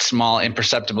small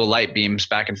imperceptible light beams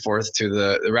back and forth to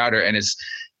the router, and it's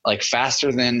like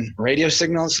faster than radio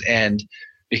signals, and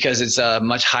because it's a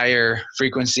much higher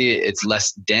frequency, it's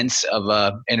less dense of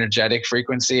a energetic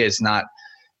frequency. It's not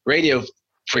radio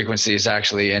frequencies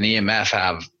actually, and EMF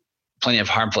have plenty of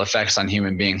harmful effects on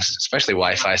human beings, especially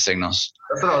Wi-Fi signals.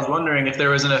 That's what I was wondering, if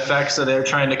there was an effect, so they're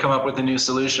trying to come up with a new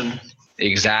solution.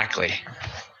 Exactly.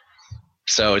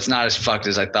 So it's not as fucked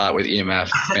as I thought with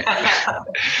EMF.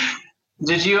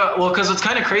 Did you, because it's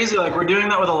kind of crazy, like we're doing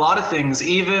that with a lot of things,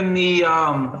 even the,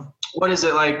 what is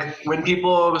it, like when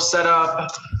people set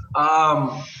up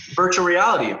virtual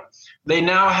reality, they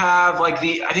now have like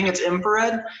I think it's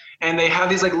infrared, and they have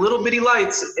these like little bitty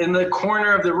lights in the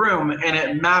corner of the room, and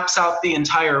it maps out the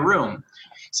entire room.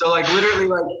 So like literally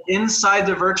like inside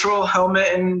the virtual helmet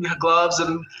and gloves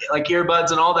and like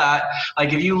earbuds and all that,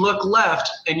 like if you look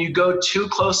left and you go too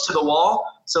close to the wall,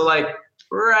 so like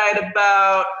right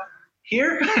about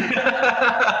here,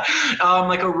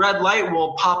 like a red light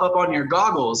will pop up on your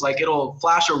goggles. Like it'll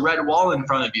flash a red wall in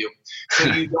front of you, so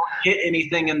you don't hit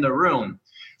anything in the room.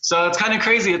 So it's kind of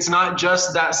crazy. It's not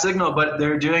just that signal, but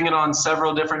they're doing it on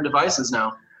several different devices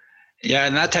now. Yeah,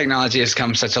 and that technology has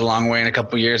come such a long way in a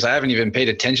couple of years. I haven't even paid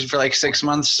attention for like 6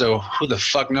 months, so who the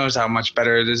fuck knows how much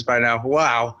better it is by now.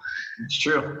 Wow. It's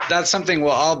true. That's something will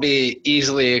all be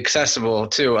easily accessible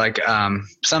too. Like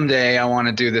someday I want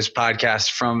to do this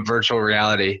podcast from virtual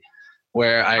reality.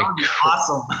 where I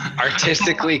awesome.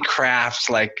 artistically craft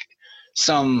like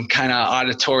some kind of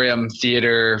auditorium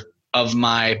theater of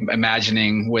my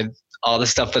imagining with all the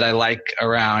stuff that I like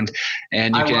around.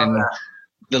 And you can,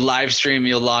 the live stream,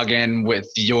 you'll log in with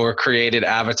your created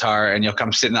avatar and you'll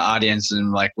come sit in the audience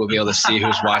and like, we'll be able to see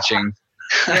who's watching.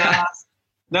 Yeah.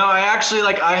 No, I actually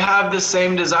I have the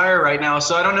same desire right now.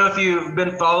 So I don't know if you've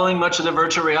been following much of the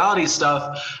virtual reality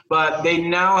stuff, but they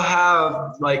now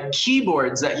have like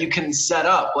keyboards that you can set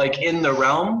up like in the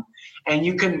realm, and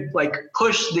you can like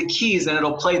push the keys and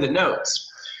it'll play the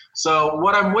notes. So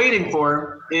what I'm waiting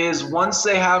for is once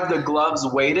they have the gloves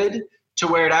weighted to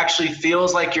where it actually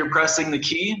feels like you're pressing the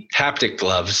key. Haptic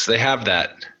gloves, they have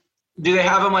that. Do they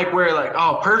have them like where like,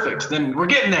 oh, perfect, then we're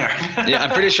getting there. Yeah,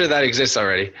 I'm pretty sure that exists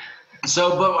already.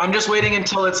 So, but I'm just waiting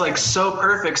until it's like so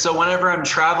perfect. So whenever I'm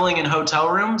traveling in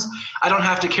hotel rooms, I don't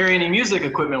have to carry any music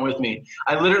equipment with me.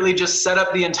 I literally just set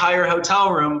up the entire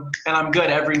hotel room and I'm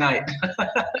good every night.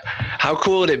 How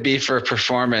cool would it be for a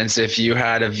performance if you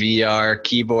had a VR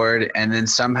keyboard and then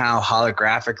somehow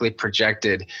holographically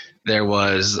projected there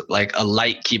was like a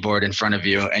light keyboard in front of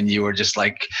you and you were just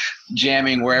like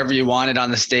jamming wherever you wanted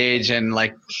on the stage and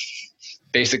like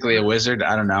basically a wizard?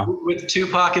 I don't know. With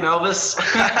Tupac and Elvis.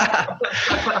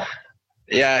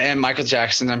 Yeah, and Michael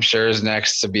Jackson, I'm sure, is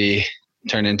next to be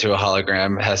turned into a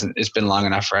hologram. It's been long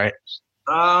enough, right?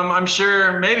 I'm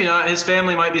sure maybe not. His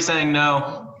family might be saying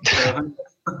no. They'll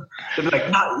be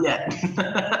like, not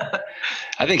yet.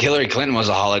 I think Hillary Clinton was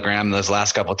a hologram those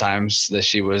last couple times that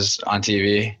she was on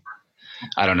TV.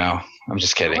 I don't know. I'm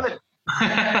just kidding.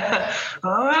 I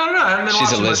don't know.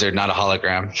 She's a lizard, not a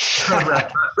hologram.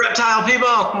 Reptile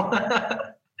people.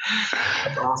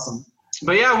 That's awesome.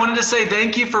 But yeah, I wanted to say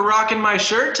thank you for rocking my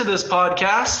shirt to this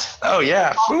podcast. Oh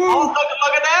yeah. Oh,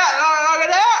 look at that. Oh, look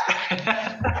at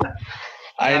that.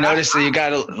 I noticed that you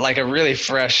got a really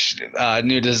fresh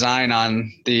new design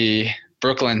on the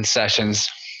Brooklyn sessions.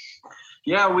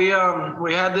 Yeah, we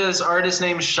had this artist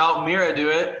named Shout Mira do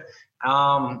it.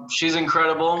 She's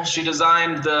incredible. She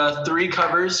designed the 3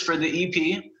 covers for the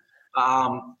EP.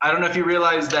 I don't know if you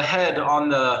realize the head on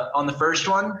the first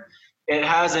one, it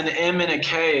has an M and a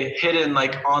K hidden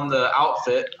like on the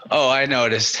outfit. Oh, I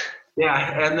noticed.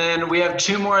 Yeah, and then we have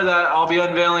 2 more that I'll be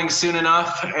unveiling soon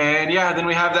enough. And yeah, then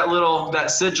we have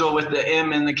that sigil with the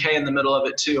M and the K in the middle of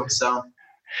it too. So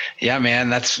yeah, man,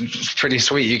 that's pretty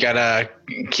sweet. You gotta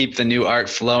keep the new art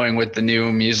flowing with the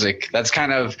new music. That's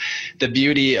kind of the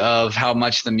beauty of how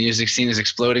much the music scene is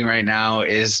exploding right now,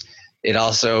 is it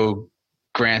also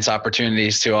grants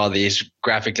opportunities to all these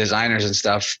graphic designers and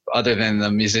stuff, other than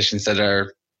the musicians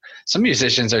some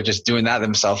musicians are just doing that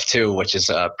themselves too, which is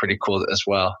pretty cool as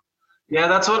well. Yeah,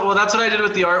 that's what I did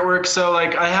with the artwork. So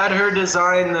like I had her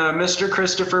design the Mr.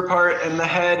 Christopher part and the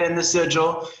head and the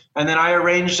sigil, and then I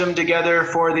arranged them together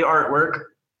for the artwork.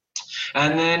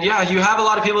 And then, yeah, you have a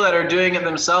lot of people that are doing it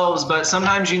themselves, but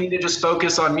sometimes you need to just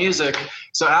focus on music.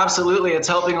 So absolutely, it's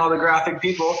helping all the graphic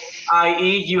people,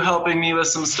 i.e. you helping me with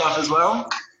some stuff as well.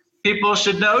 People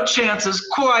should know Chance is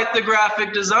quite the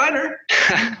graphic designer.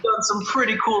 He's done some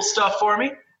pretty cool stuff for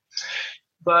me.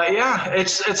 But yeah,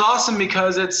 it's awesome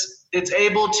because it's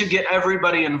able to get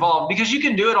everybody involved, because you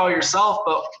can do it all yourself,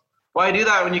 but why do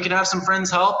that when you can have some friends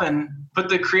help and put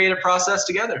the creative process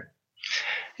together?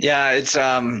 Yeah,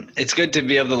 it's good to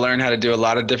be able to learn how to do a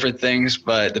lot of different things,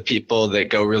 but the people that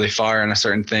go really far in a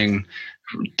certain thing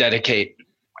dedicate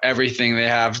everything they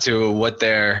have to what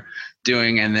they're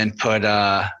doing, and then put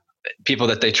people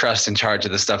that they trust in charge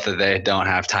of the stuff that they don't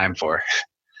have time for.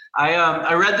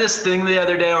 I read this thing the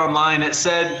other day online. It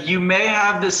said you may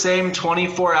have the same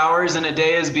 24 hours in a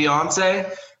day as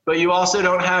Beyonce, but you also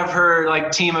don't have her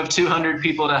like team of 200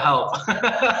 people to help.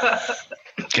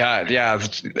 God, yeah.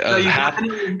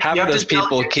 Half of those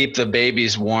people keep the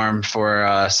babies warm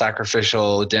for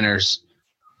sacrificial dinners.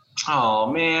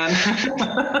 Oh man.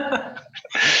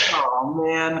 Oh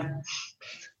man.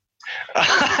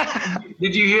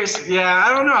 Did you hear? Yeah, I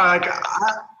don't know. Like,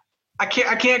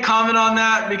 I can't comment on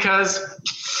that because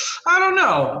I don't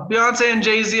know. Beyonce and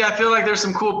Jay-Z, I feel like there's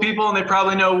some cool people and they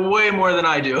probably know way more than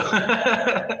I do.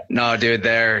 No, dude,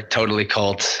 they're totally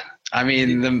cult. I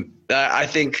mean, I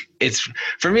think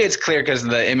for me, it's clear because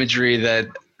of the imagery that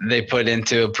they put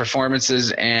into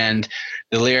performances and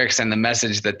the lyrics and the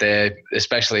message that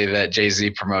especially that Jay-Z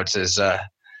promotes,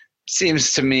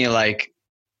 seems to me like,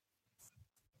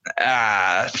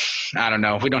 I don't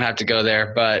know. We don't have to go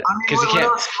there, but because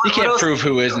you can't prove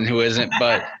who is and who isn't.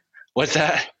 But what's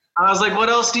that? I was like, what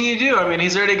else do you do? I mean,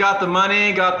 he's already got the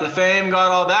money, got the fame,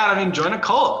 got all that. I mean, join a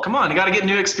cult. Come on, you got to get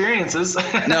new experiences.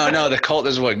 No, the cult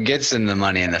is what gets him the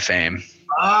money and the fame.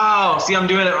 Oh, see, I'm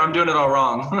doing it all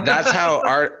wrong. That's how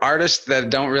artists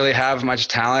that don't really have much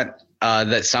talent,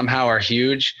 that somehow are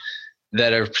huge,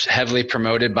 that are heavily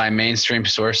promoted by mainstream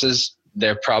sources,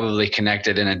 they're probably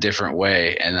connected in a different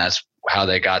way. And that's how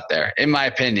they got there, in my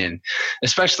opinion,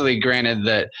 especially granted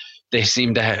that they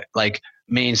seem to have, like,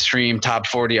 mainstream top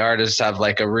 40 artists have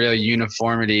like a real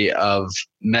uniformity of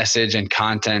message and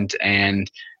content,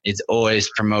 and it's always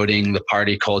promoting the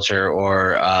party culture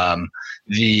or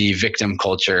the victim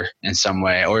culture in some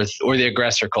way, or the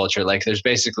aggressor culture. Like there's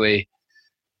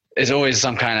always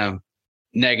some kind of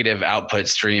negative output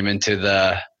stream into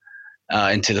the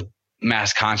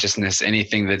mass consciousness,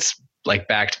 anything that's like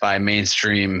backed by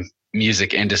mainstream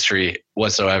music industry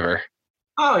whatsoever.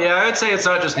 Oh yeah, I would say it's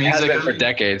not just music. It has been for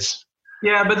decades.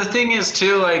 Yeah, but the thing is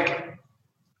too, like,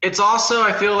 it's also,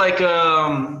 I feel like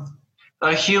a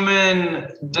human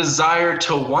desire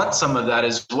to want some of that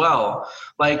as well.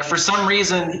 Like for some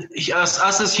reason,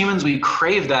 us as humans, we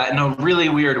crave that in a really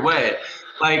weird way.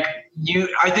 Like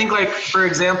I think, like, for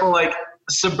example, like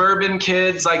suburban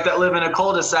kids like that live in a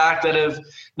cul-de-sac that have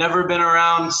never been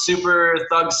around super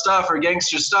thug stuff or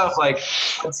gangster stuff, like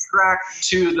attract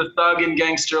to the thug and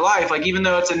gangster life. Like even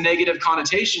though it's a negative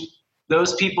connotation,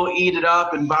 those people eat it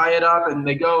up and buy it up, and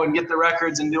they go and get the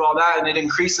records and do all that, and it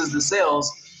increases the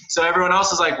sales. So everyone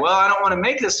else is like, well, I don't want to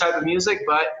make this type of music,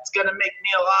 but it's going to make me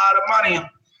a lot of money.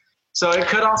 So it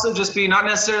could also just be not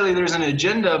necessarily there's an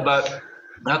agenda, but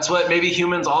that's what maybe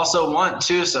humans also want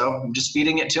too. So I'm just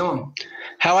feeding it to them.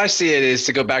 How I see it is,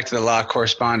 to go back to the law of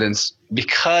correspondence,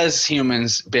 because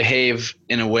humans behave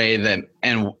in a way that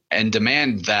and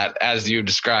demand that, as you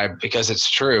described, because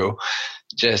it's true.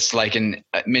 Just like in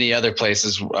many other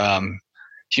places,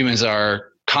 humans are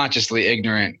consciously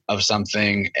ignorant of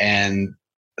something, and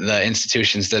the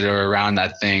institutions that are around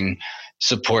that thing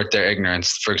support their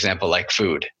ignorance. For example, like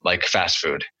food, like fast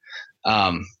food.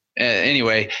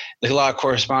 Anyway, the law of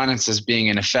correspondence is being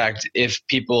in effect. If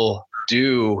people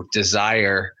do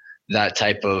desire that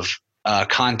type of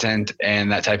content and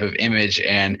that type of image,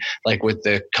 and like with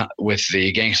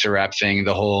the gangster rap thing,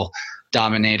 the whole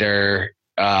dominator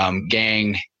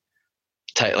gang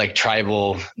type, like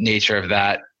tribal nature of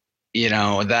that,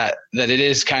 that it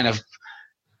is kind of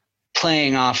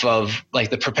playing off of, like,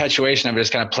 the perpetuation of it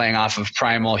is kind of playing off of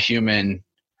primal human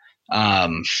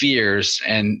fears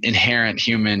and inherent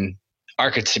human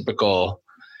archetypical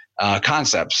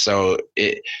concepts. So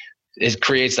it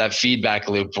creates that feedback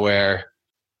loop where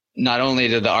not only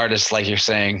do the artists, like you're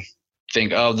saying,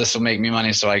 think, oh, this will make me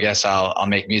money, so I guess I'll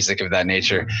make music of that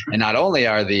nature. And not only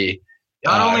are the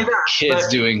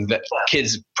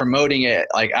kids promoting it,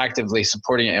 like actively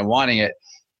supporting it and wanting it,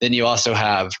 then you also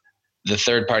have the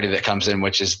third party that comes in,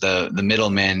 which is the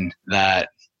middlemen that,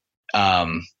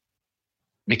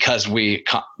 because we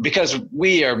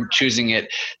are choosing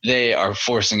it, they are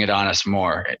forcing it on us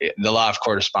more. The law of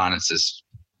correspondence is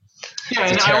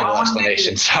a terrible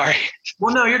explanation. Sorry.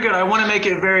 Well, no, you're good. I want to make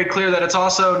it very clear that it's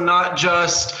also not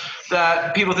just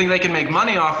that people think they can make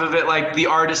money off of it, like the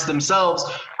artists themselves.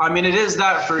 I mean, it is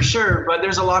that for sure, but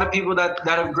there's a lot of people that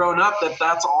have grown up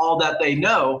that's all that they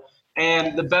know.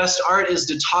 And the best art is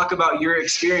to talk about your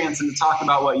experience and to talk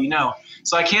about what you know.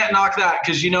 So I can't knock that,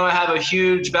 because I have a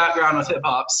huge background with hip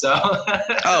hop. So.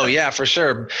 Oh yeah, for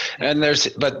sure. And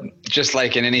but just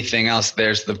like in anything else,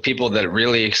 there's the people that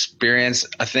really experience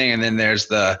a thing, and then there's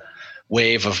the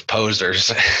wave of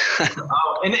posers.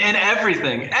 Oh, in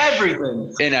everything.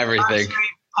 In everything.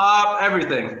 Pop,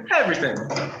 everything.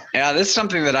 Yeah, this is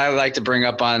something that I like to bring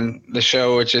up on the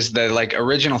show, which is that, like,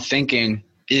 original thinking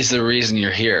is the reason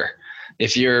you're here.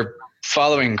 If you're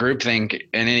following groupthink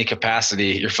in any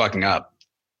capacity, you're fucking up.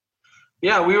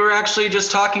 Yeah, we were actually just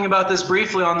talking about this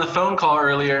briefly on the phone call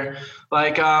earlier.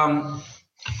 Like,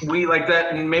 we like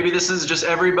that, and maybe this is just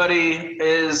everybody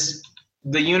is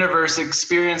the universe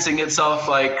experiencing itself,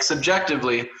 like,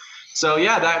 subjectively. So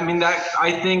yeah, that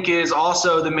I think is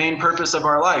also the main purpose of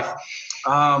our life.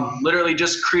 Literally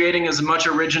just creating as much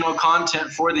original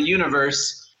content for the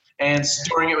universe and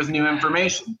storing it with new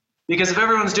information. Because if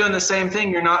everyone's doing the same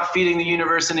thing, you're not feeding the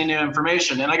universe any new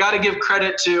information. And I got to give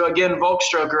credit to, again,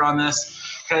 Volkstroker on this,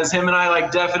 because him and I,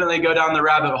 like, definitely go down the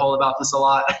rabbit hole about this a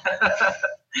lot.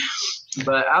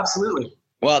 But absolutely.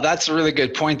 Well, that's a really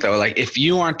good point, though. Like, if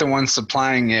you aren't the one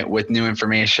supplying it with new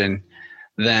information,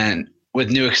 then with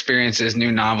new experiences,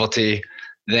 new novelty,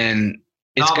 then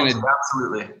it's going to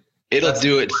absolutely. It'll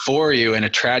do it for you in a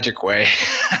tragic way.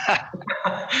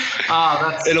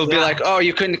 It'll be like, oh,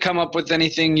 you couldn't come up with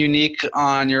anything unique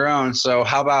on your own, so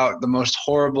how about the most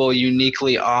horrible,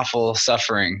 uniquely awful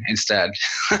suffering instead?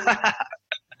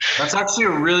 That's actually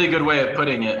a really good way of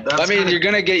putting it. You're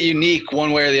going to get unique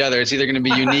one way or the other. It's either going to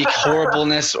be unique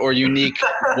horribleness or unique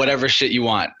whatever shit you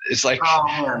want. It's like, oh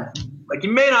man, like you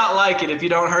may not like it if you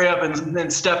don't hurry up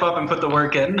and step up and put the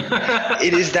work in.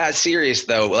 It is that serious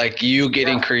though. Like you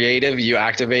getting creative, you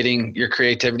activating your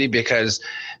creativity, because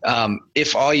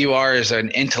if all you are is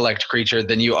an intellect creature,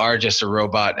 then you are just a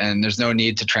robot, and there's no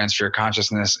need to transfer your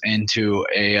consciousness into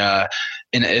an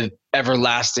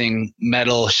everlasting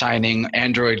metal shining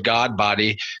android god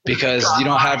body, because you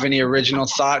don't have any original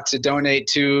thought to donate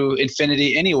to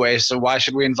infinity anyway. So why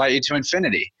should we invite you to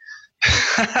infinity?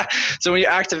 So when you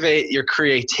activate your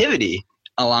creativity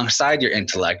alongside your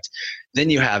intellect, then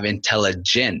you have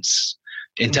intelligence.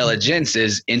 Intelligence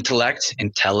is intellect,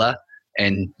 intella,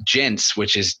 and gens,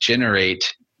 which is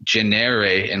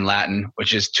generare in Latin,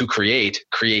 which is to create,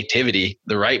 creativity,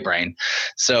 the right brain.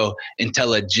 So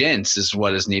intelligence is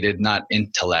what is needed, not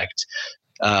intellect.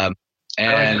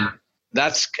 And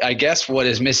that's, I guess, what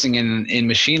is missing in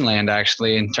machine land,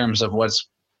 actually, in terms of what's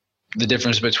the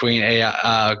difference between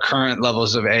AI, current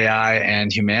levels of AI and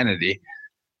humanity.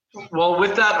 Well,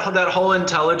 with that whole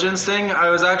intelligence thing, I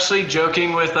was actually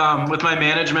joking with my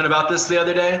management about this the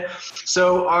other day.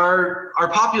 So our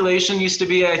population used to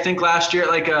be, I think last year, at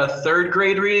like a 3rd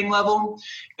grade reading level,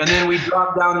 and then we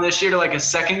dropped down this year to like a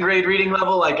 2nd grade reading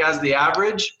level, like as the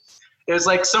average. It was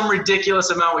like some ridiculous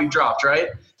amount we dropped, right?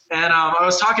 And I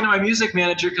was talking to my music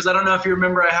manager, because I don't know if you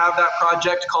remember, I have that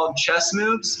project called Chess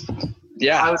Moves.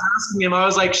 Yeah. I was asking him, I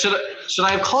was like, should I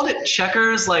have called it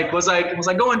checkers? Like, was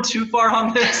I going too far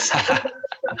on this? A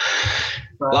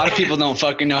lot of people don't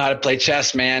fucking know how to play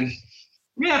chess, man.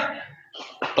 Yeah.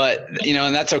 But,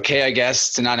 and that's okay, I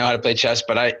guess, to not know how to play chess.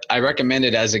 But I recommend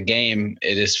it as a game.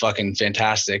 It is fucking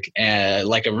fantastic. And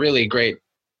like a really great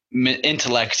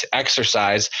intellect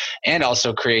exercise, and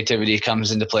also creativity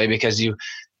comes into play, because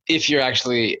if you're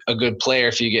actually a good player,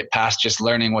 if you get past just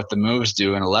learning what the moves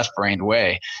do in a left-brained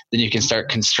way, then you can start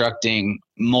constructing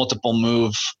multiple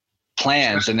move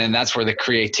plans, and then that's where the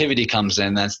creativity comes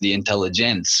in. That's the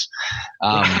intelligence.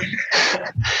 And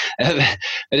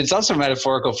it's also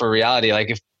metaphorical for reality.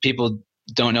 Like if people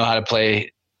don't know how to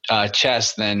play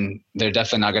chess, then they're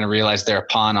definitely not going to realize they're a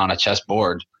pawn on a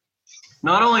chessboard.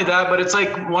 Not only that, but it's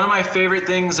like one of my favorite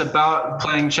things about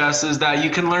playing chess is that you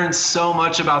can learn so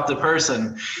much about the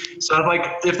person. So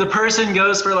if the person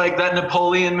goes for like that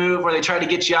Napoleon move where they try to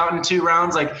get you out in 2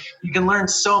 rounds, like you can learn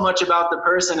so much about the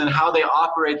person and how they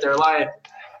operate their life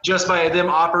just by them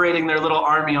operating their little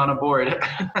army on a board.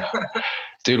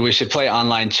 Dude, we should play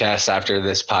online chess after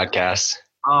this podcast.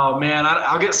 Oh man,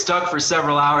 I'll get stuck for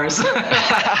several hours.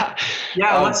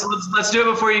 Yeah, let's do it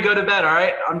before you go to bed. All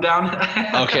right, I'm down.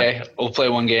 Okay, we'll play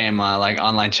one game, like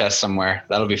online chess somewhere.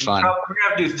 That'll be fun. We're gonna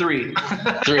have to do 3.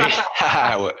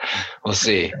 3. We'll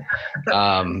see.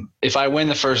 If I win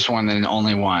the first one, then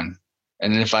only 1,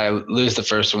 and then if I lose the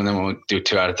first one, then we'll do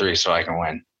 2 out of 3 so I can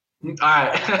win. All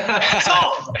right.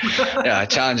 Solved. Yeah,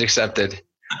 challenge accepted.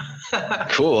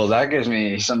 Cool. That gives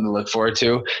me something to look forward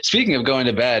to. Speaking of going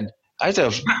to bed, I have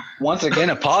to once again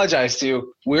apologize to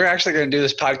you. We were actually going to do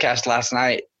this podcast last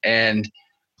night, and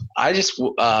I just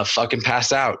fucking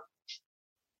passed out.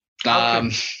 How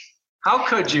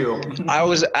could you? I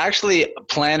was actually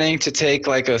planning to take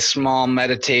like a small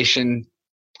meditation,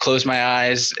 close my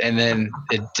eyes, and then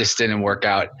it just didn't work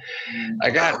out. I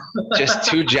got just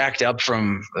too jacked up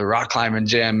from the rock climbing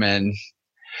gym, and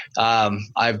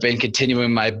I've been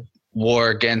continuing my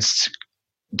war against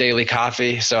daily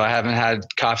coffee, so I haven't had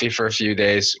coffee for a few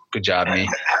days. Good job, me.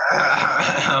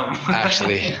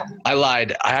 Actually, I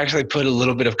lied. I actually put a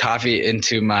little bit of coffee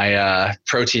into my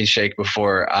protein shake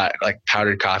before, like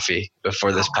powdered coffee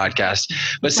before this podcast.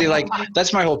 But see, like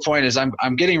that's my whole point is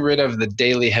I'm getting rid of the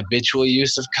daily habitual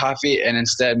use of coffee and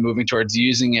instead moving towards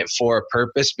using it for a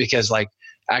purpose, because like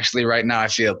actually right now I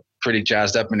feel pretty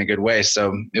jazzed up in a good way.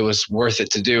 So it was worth it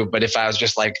to do. But if I was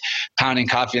just like pounding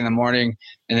coffee in the morning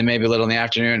and then maybe a little in the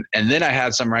afternoon, and then I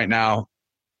had some right now,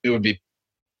 it would be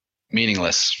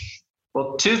meaningless.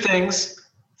 Well, 2 things.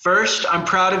 First, I'm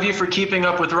proud of you for keeping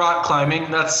up with rock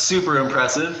climbing. That's super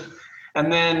impressive.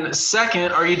 And then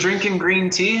second, are you drinking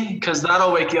green tea? Because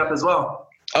that'll wake you up as well.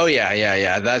 Oh,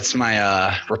 yeah. That's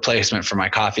my replacement for my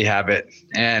coffee habit.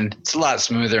 And it's a lot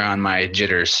smoother on my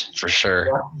jitters, for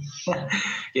sure.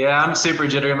 Yeah, I'm super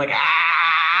jittery. I'm like,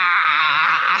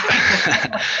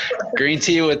 Green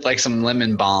tea with like some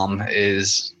lemon balm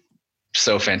is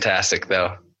so fantastic,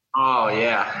 though. Oh,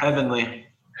 yeah. Heavenly.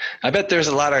 I bet there's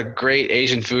a lot of great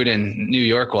Asian food in New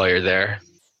York while you're there.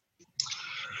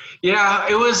 Yeah,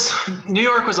 New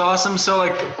York was awesome. So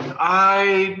like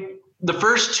the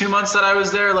first 2 months that I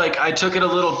was there, like I took it a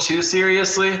little too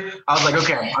seriously. I was like,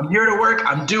 okay, I'm here to work.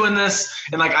 I'm doing this.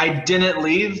 And like, I didn't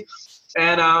leave.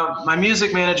 And my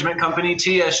music management company,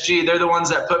 TSG, they're the ones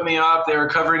that put me up. They were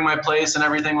covering my place and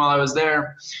everything while I was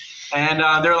there. And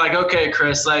they're like, okay,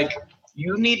 Chris, like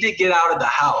you need to get out of the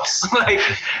house. Like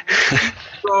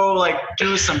go like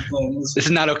do some things. This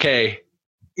is not okay.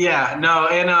 Yeah, no,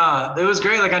 and it was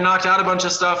great. Like I knocked out a bunch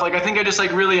of stuff. Like I think I just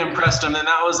like really impressed them, and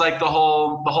that was like the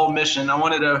whole mission. I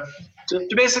wanted to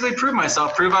basically prove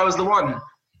myself, prove I was the one.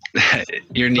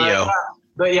 You're Neo.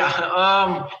 But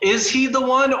yeah, is he the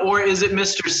one or is it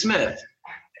Mr. Smith?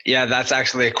 Yeah, that's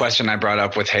actually a question I brought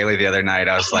up with Haley the other night.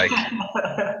 I was like,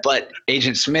 but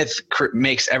Agent Smith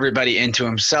makes everybody into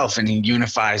himself, and he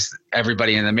unifies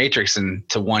everybody in the Matrix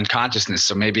into one consciousness.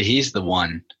 So maybe he's the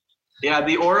one. Yeah,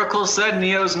 the Oracle said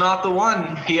Neo's not the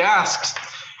one. He asked.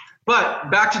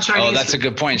 But back to Chinese. Oh, that's a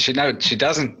good point. She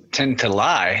doesn't tend to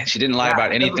lie. She didn't lie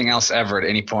about anything else ever at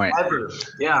any point. Ever,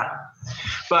 yeah.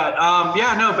 But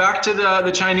back to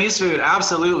the Chinese food.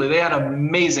 Absolutely, they had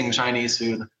amazing Chinese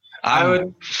food. I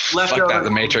would left fuck that.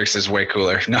 The Matrix is way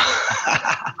cooler. No,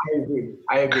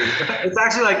 I agree. It's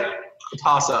actually like a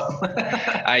toss up.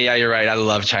 Yeah, you're right. I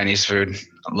love Chinese food.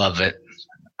 I love it.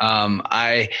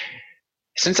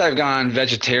 Since I've gone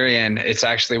vegetarian, it's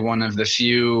actually one of the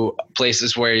few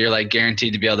places where you're like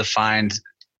guaranteed to be able to find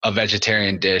a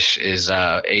vegetarian dish is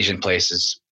Asian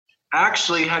places.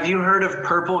 Actually, have you heard of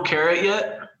Purple Carrot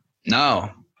yet? No.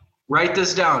 Write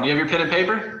this down. Do you have your pen and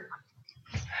paper?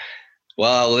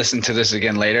 Well, I'll listen to this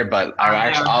again later, but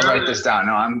I'll write this down.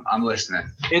 No, I'm listening.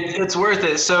 It's worth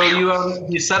it. So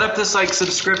you set up this like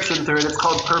subscription through it. It's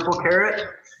called Purple Carrot.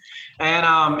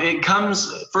 And it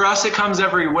comes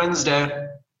every Wednesday.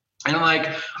 And like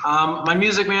my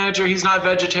music manager, he's not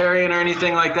vegetarian or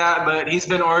anything like that, but he's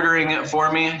been ordering it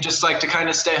for me just like to kind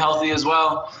of stay healthy as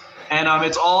well. And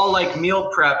it's all like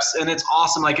meal preps, and it's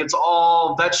awesome. Like it's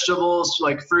all vegetables,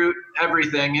 like fruit,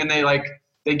 everything. And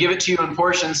they give it to you in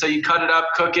portions. So you cut it up,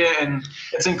 cook it, and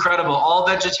it's incredible. All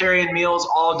vegetarian meals,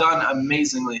 all done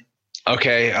amazingly.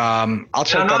 Okay, I'll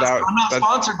check that out. I'm not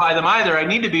sponsored by them either. I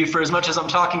need to be for as much as I'm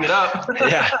talking it up.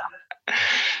 Yeah.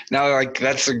 No, like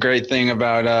that's a great thing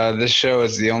about this show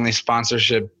is the only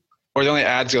sponsorship or the only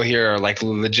ads you'll hear are like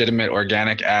legitimate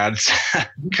organic ads.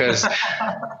 Because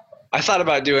I thought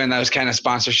about doing those kind of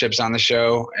sponsorships on the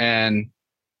show and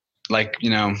like,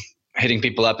 hitting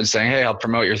people up and saying, hey, I'll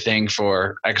promote your thing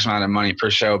for X amount of money per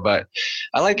show. But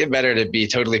I like it better to be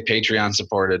totally Patreon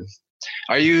supported.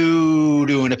 Are you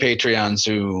doing a Patreon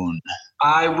soon?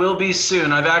 I will be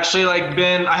soon. I've actually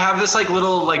I have this like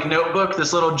little like notebook,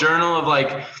 this little journal of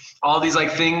like all these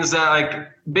like things that like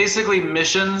basically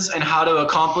missions and how to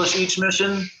accomplish each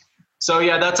mission. So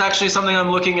yeah, that's actually something I'm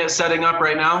looking at setting up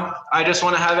right now. I just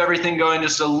want to have everything going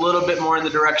just a little bit more in the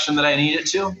direction that I need it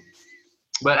to.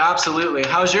 But absolutely.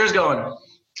 How's yours going?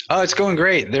 Oh, it's going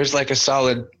great. There's like a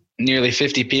solid nearly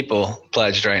 50 people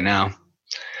pledged right now.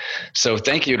 So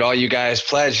thank you to all you guys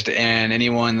pledged and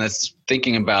anyone that's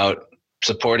thinking about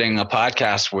supporting a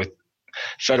podcast with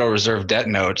Federal Reserve debt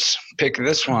notes. Pick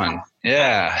this one.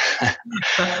 Yeah.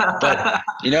 But,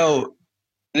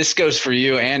 this goes for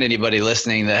you and anybody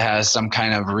listening that has some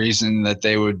kind of reason that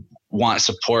they would want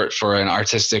support for an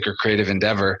artistic or creative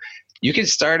endeavor. You can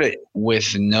start it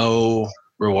with no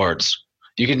rewards.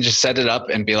 You can just set it up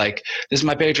and be like, this is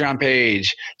my Patreon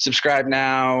page. Subscribe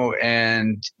now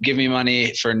and give me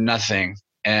money for nothing.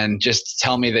 And just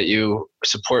tell me that you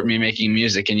support me making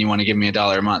music and you want to give me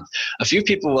 $1 a month. A few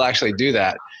people will actually do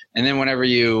that. And then whenever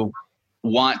you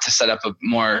want to set up a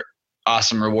more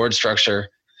awesome reward structure,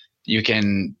 you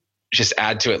can just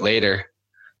add to it later,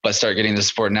 but start getting the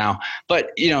support now. But,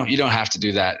 you don't have to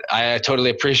do that. I totally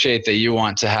appreciate that you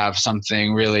want to have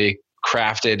something really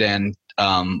crafted and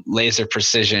laser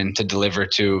precision to deliver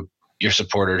to your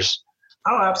supporters.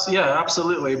 Oh,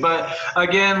 absolutely. But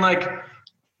again,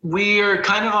 we are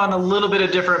kind of on a little bit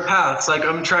of different paths. Like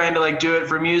I'm trying to do it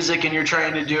for music and you're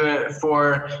trying to do it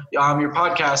for your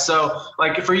podcast. So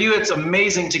for you, it's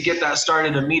amazing to get that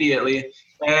started immediately.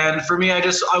 And for me, I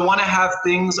want to have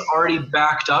things already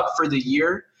backed up for the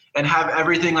year and have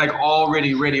everything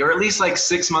already ready, or at least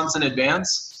 6 months in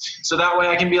advance. So that way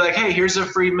I can be like, hey, here's a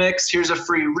free mix, here's a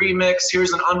free remix,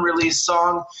 here's an unreleased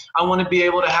song. I want to be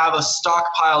able to have a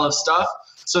stockpile of stuff.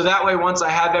 So that way, once I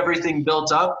have everything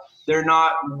built up, they're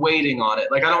not waiting on it.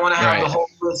 I don't want to have the whole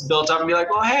list built up and be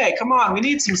like, well, hey, come on, we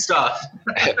need some stuff.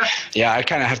 Yeah, I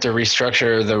kind of have to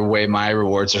restructure the way my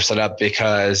rewards are set up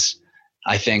because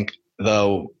I think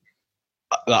the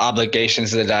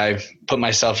obligations that I've put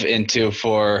myself into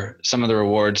for some of the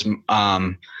rewards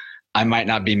I might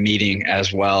not be meeting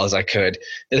as well as I could.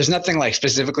 There's nothing like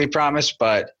specifically promised,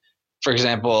 but for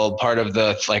example, part of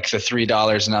the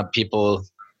 $3 and up, people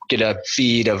get a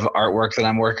feed of artwork that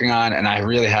I'm working on, and I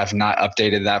really have not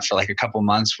updated that for like a couple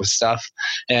months with stuff.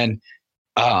 And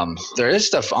there is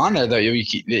stuff on there that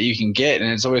you can get,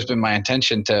 and it's always been my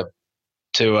intention to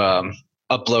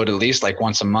upload at least like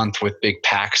once a month with big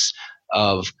packs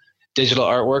of digital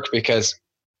artwork, because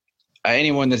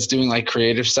anyone that's doing like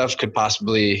creative stuff could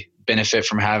possibly benefit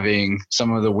from having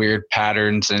some of the weird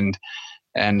patterns and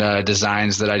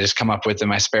designs that I just come up with in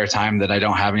my spare time that I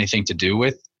don't have anything to do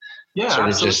with. Yeah, sort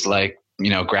absolutely. of just like,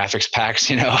 graphics packs,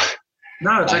 No,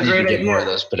 it's a great get idea. more of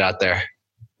those put out there.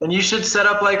 And you should set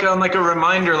up like a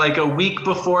reminder, like a week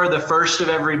before the first of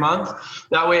every month.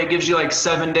 That way it gives you like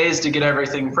 7 days to get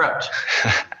everything prepped.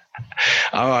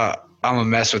 I'm a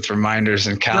mess with reminders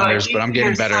and calendars, but I'm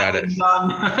getting better at it.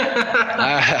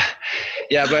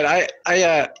 Yeah, but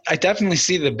I definitely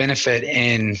see the benefit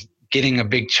in getting a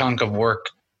big chunk of work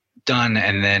done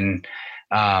and then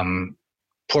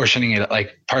parceling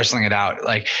it out.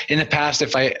 Like in the past,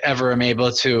 if I ever am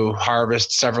able to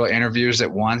harvest several interviews at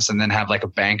once and then have like a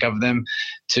bank of them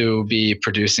to be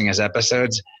producing as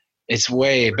episodes, it's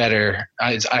way better.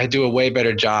 I do a way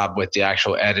better job with the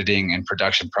actual editing and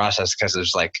production process because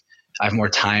I have more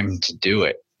time to do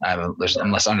it. I'm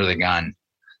less under the gun.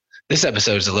 This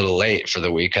episode is a little late for the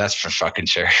week. That's for fucking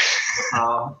sure.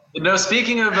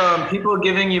 Speaking of people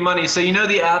giving you money, so you know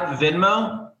the app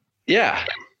Venmo? Yeah.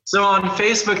 So on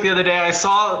Facebook the other day, I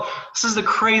saw, this is the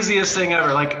craziest thing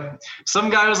ever. Like some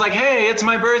guy was like, hey, it's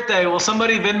my birthday. Will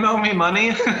somebody Venmo me money?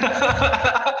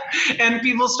 And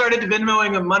people started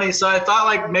Venmoing him money. So I thought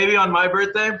like maybe on my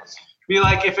birthday, be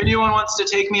like, if anyone wants to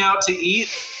take me out to eat,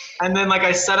 and then like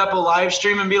I set up a live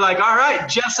stream and be like, all right,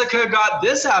 Jessica got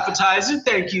this appetizer.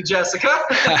 Thank you, Jessica.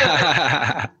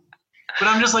 But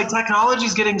I'm just like,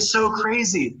 technology's getting so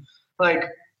crazy. Like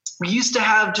we used to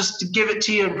have just to give it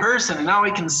to you in person, and now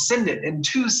we can send it in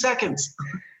 2 seconds.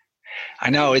 I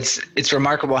know it's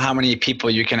remarkable how many people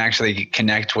you can actually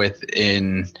connect with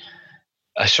in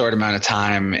a short amount of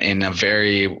time in a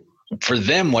very, for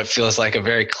them, what feels like a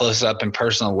very close up and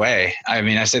personal way. I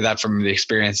mean, I say that from the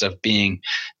experience of being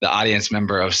the audience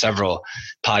member of several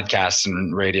podcasts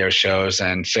and radio shows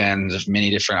and fans of many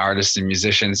different artists and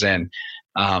musicians. And,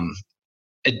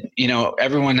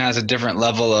 everyone has a different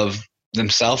level of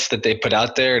themselves that they put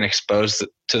out there and expose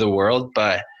to the world.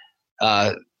 But,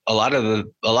 a lot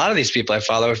of these people I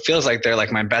follow, it feels like they're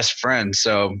like my best friends.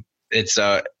 So it's,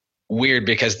 weird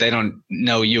because they don't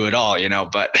know you at all,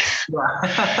 but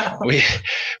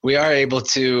we are able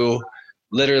to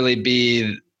literally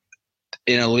be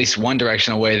in at least one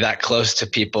directional way that close to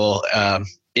people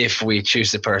if we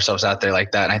choose to put ourselves out there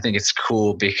like that. And I think it's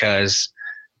cool because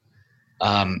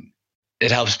it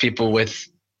helps people with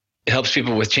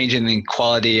changing the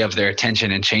quality of their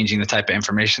attention and changing the type of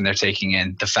information they're taking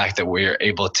in. The fact that we're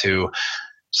able to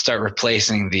start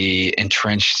replacing the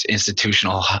entrenched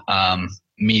institutional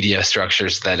media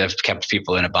structures that have kept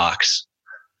people in a box.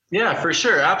 Yeah, for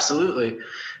sure. Absolutely.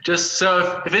 Just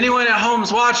so if anyone at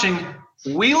home's watching,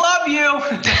 we love you.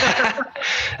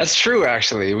 That's true.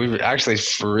 Actually, we actually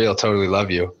for real totally love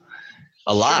you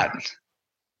a lot.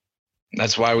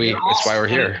 That's why we're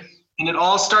here. And it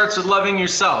all starts with loving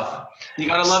yourself. You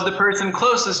got to love the person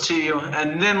closest to you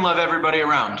and then love everybody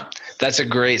around. That's a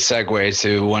great segue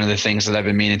to one of the things that I've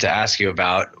been meaning to ask you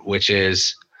about, which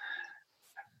is,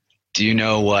 do you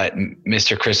know what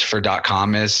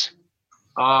MrChristopher.com is?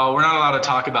 We're not allowed to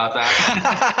talk about that.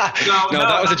 No,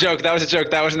 that was a joke. That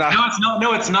was not.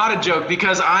 No, it's not a joke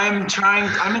because I'm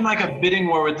in like a bidding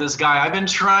war with this guy. I've been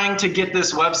trying to get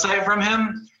this website from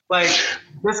him. Like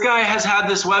this guy has had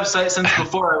this website since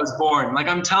before I was born. Like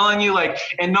I'm telling you,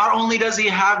 and not only does he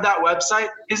have that website,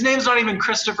 his name's not even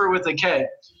Christopher with a K.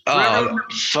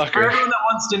 Fucker. For everyone that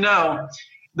wants to know,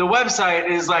 the website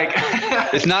is like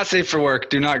it's not safe for work.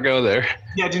 Do not go there.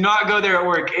 Yeah, do not go there at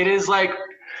work. It is like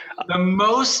the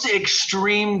most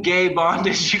extreme gay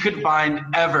bondage you could find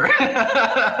ever.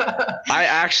 I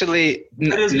actually,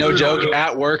 no joke,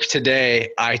 at work today,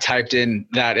 I typed in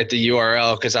that at the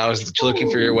URL because I was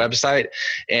looking for your website,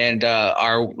 and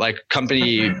our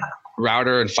company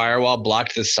router and firewall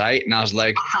blocked the site, and I was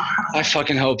like, I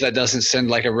fucking hope that doesn't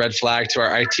send like a red flag to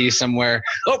our IT somewhere.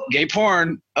 Oh, gay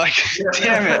porn. Like,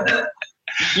 damn it.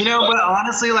 But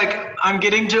honestly, I'm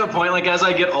getting to a point, as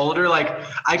I get older,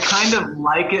 I kind of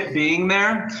like it being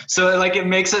there. So it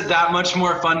makes it that much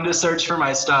more fun to search for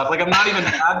my stuff. I'm not even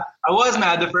mad. I was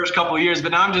mad the first couple of years,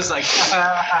 but now I'm just like,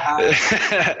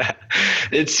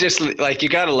 it's just you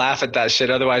got to laugh at that shit.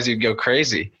 Otherwise you'd go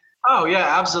crazy. Oh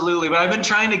yeah, absolutely. But I've been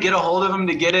trying to get a hold of him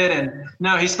to get it, and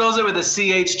no, he spells it with a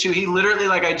CH too. He literally,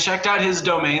 like, I checked out his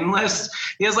domain list.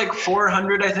 He has like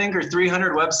 400, I think, or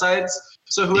 300 websites.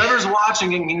 So whoever's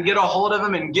watching and can get a hold of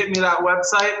him and get me that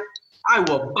website, I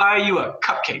will buy you a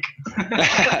cupcake.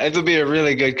 It'll be a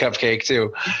really good cupcake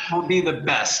too. Will be the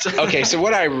best. Okay, so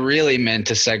what I really meant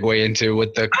to segue into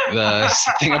with the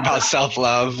thing about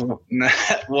self-love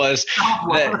was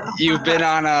that you've been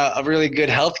on a really good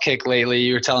health kick lately,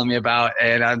 you were telling me about,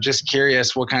 and I'm just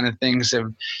curious what kind of things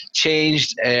have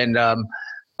changed. And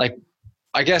like,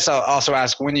 I guess I'll also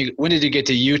ask, when did you get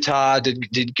to Utah?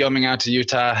 Did coming out to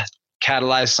Utah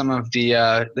catalyze some of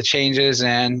the changes?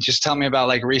 And just tell me about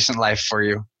like recent life for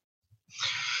you.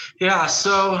 Yeah,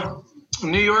 so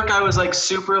New York, I was like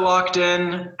super locked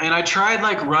in, and I tried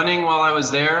like running while I was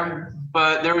there,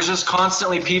 but there was just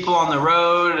constantly people on the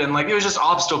road, and like it was just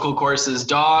obstacle courses,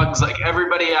 dogs, like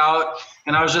everybody out,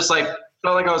 and I was just like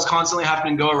felt like I was constantly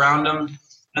having to go around them.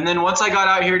 And then once I got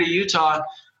out here to Utah,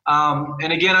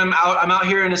 and again, I'm out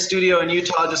here in a studio in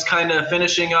Utah, just kind of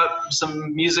finishing up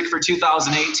some music for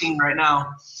 2018 right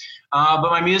now.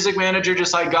 But my music manager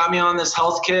just like got me on this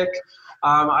health kick.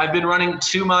 I've been running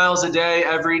 2 miles a day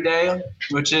every day,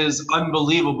 which is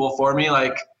unbelievable for me.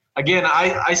 Like, again,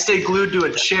 I stay glued to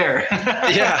a chair.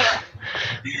 Yeah.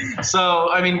 So,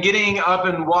 I mean, getting up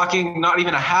and walking not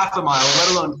even a half a mile,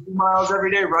 let alone 2 miles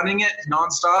every day, running it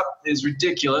nonstop is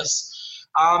ridiculous.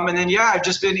 And then, yeah, I've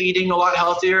just been eating a lot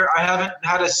healthier. I haven't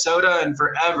had a soda in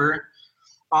forever.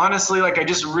 Honestly, like, I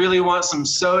just really want some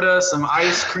soda, some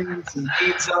ice cream, some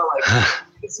pizza. Like, I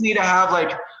just need to have,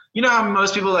 like, you know how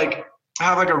most people, like,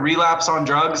 have, like, a relapse on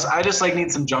drugs? I just, like,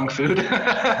 need some junk food.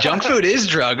 Junk food is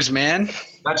drugs, man.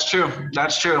 That's true.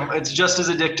 That's true. It's just as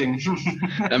addicting.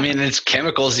 I mean, it's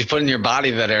chemicals you put in your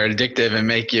body that are addictive and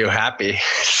make you happy.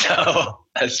 So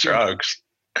that's drugs.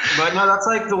 But no, that's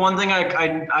like the one thing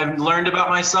I've learned about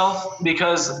myself,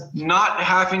 because not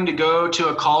having to go to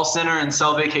a call center and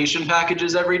sell vacation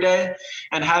packages every day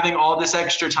and having all this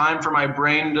extra time for my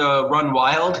brain to run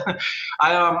wild,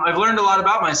 I've learned a lot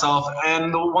about myself.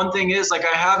 And the one thing is, like,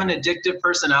 I have an addictive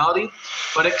personality,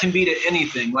 but it can be to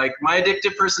anything. Like, my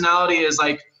addictive personality is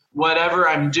like whatever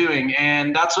I'm doing.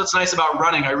 And that's what's nice about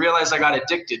running. I realized I got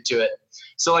addicted to it.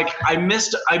 So like I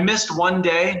missed one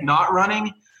day not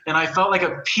running, and I felt like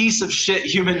a piece of shit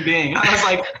human being. I was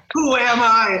like, who am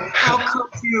I? How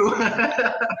could you?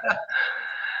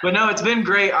 But no, it's been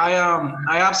great. I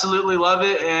absolutely love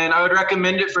it, and I would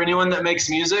recommend it for anyone that makes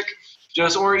music,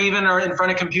 or even are in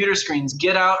front of computer screens.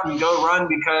 Get out and go run,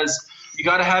 because you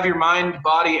got to have your mind,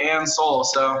 body, and soul.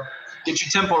 So get your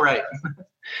tempo right.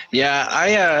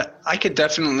 Yeah, I could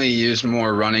definitely use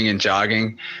more running and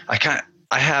jogging.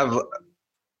 I have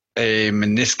a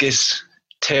meniscus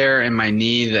tear in my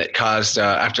knee that caused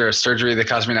after a surgery that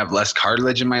caused me to have less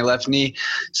cartilage in my left knee.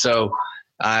 So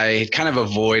I kind of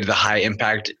avoid the high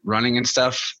impact running and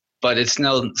stuff, but it's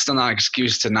still not an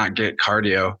excuse to not get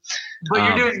cardio.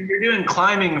 But you're doing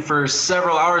climbing for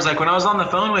several hours. Like when I was on the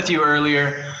phone with you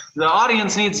earlier, the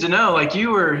audience needs to know, like,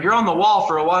 you're on the wall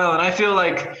for a while, and I feel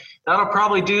like that'll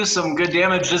probably do some good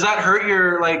damage. Does that hurt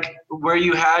your, like, where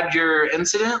you had your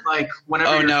incident? Like whenever?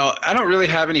 Oh no, I don't really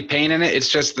have any pain in it. It's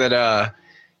just that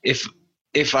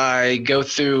if I go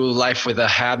through life with a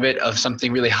habit of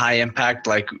something really high impact,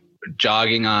 like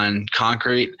jogging on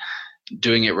concrete,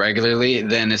 doing it regularly,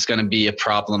 then it's going to be a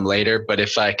problem later. But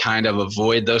if I kind of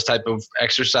avoid those type of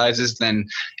exercises, then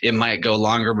it might go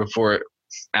longer before it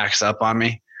acts up on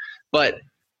me. But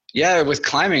yeah, with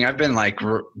climbing, I've been like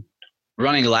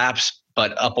running laps,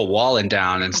 but up a wall and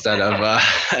down instead of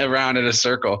around in a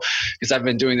circle, because I've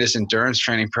been doing this endurance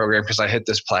training program because I hit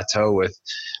this plateau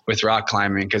with rock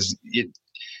climbing, because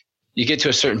you get to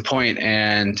a certain point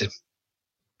and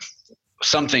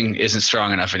something isn't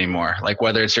strong enough anymore, like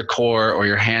whether it's your core or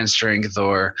your hand strength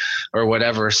or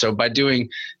whatever. So by doing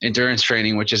endurance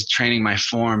training, which is training my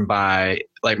form by,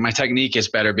 like, my technique is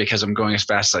better because I'm going as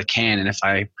fast as I can. And if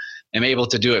I am able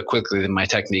to do it quickly, then my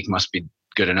technique must be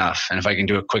good enough. And if I can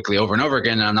do it quickly over and over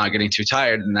again and I'm not getting too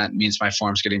tired, then that means my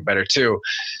form's getting better too.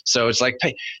 So it's like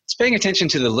it's paying attention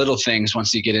to the little things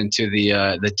once you get into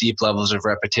the deep levels of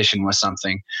repetition with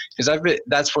something, because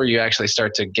that's where you actually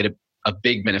start to get a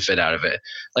big benefit out of it.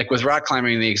 Like with rock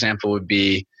climbing, the example would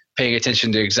be paying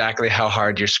attention to exactly how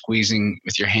hard you're squeezing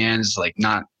with your hands, like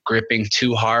not gripping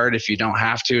too hard if you don't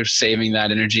have to, saving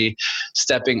that energy,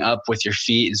 stepping up with your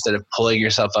feet instead of pulling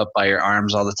yourself up by your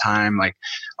arms all the time. Like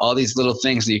all these little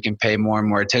things that you can pay more and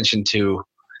more attention to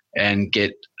and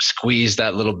squeeze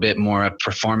that little bit more of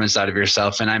performance out of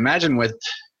yourself. And I imagine with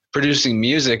producing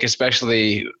music,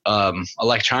 especially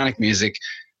electronic music,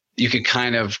 you could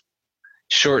kind of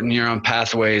shorten your own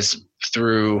pathways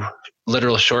through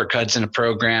literal shortcuts in a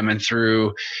program and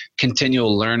through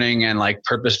continual learning and like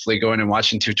purposefully going and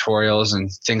watching tutorials and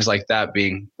things like that,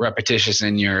 being repetitious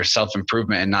in your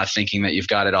self-improvement and not thinking that you've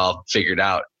got it all figured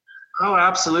out. Oh,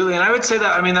 absolutely. And I would say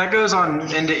that, I mean, that goes on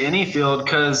into any field,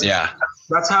 because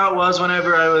that's how it was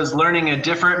whenever I was learning a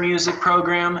different music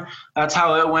program. That's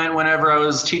how it went whenever I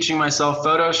was teaching myself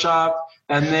Photoshop.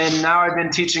 And then now I've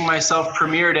been teaching myself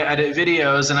Premiere to edit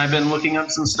videos, and I've been looking up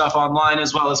some stuff online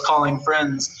as well as calling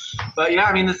friends. But yeah,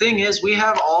 I mean, the thing is, we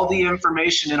have all the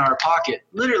information in our pocket,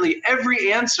 literally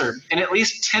every answer, and at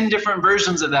least 10 different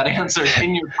versions of that answer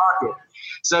in your pocket.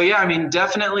 So yeah, I mean,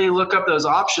 definitely look up those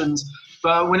options.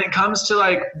 But when it comes to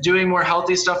like doing more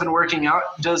healthy stuff and working out,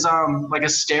 does like a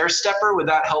stair stepper, would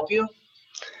that help you?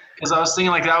 Because I was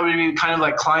thinking like that would be kind of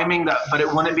like climbing, that, but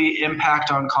it wouldn't be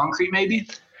impact on concrete maybe?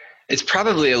 It's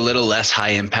probably a little less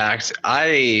high impact.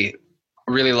 I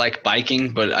really like biking,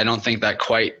 but I don't think that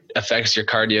quite affects your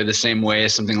cardio the same way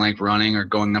as something like running or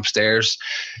going upstairs.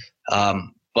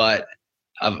 But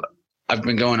I've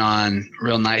been going on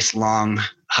real nice long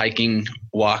hiking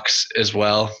walks as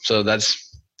well. So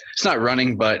it's not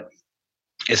running, but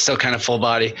it's still kind of full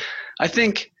body. I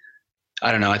think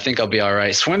I'll be all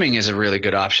right. Swimming is a really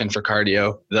good option for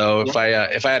cardio, though. If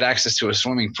I had access to a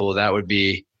swimming pool, that would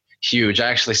be huge. I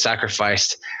actually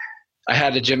I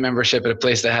had a gym membership at a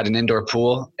place that had an indoor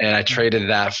pool, and I traded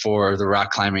that for the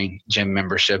rock climbing gym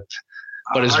membership.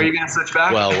 But are you going to switch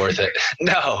back? Well worth it.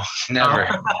 No, never.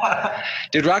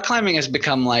 Dude, rock climbing has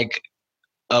become like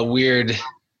a weird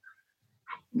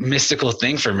mystical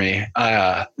thing for me.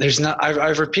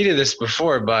 I've repeated this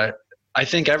before, but I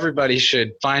think everybody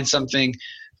should find something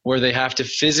where they have to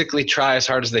physically try as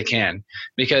hard as they can,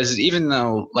 because even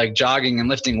though like jogging and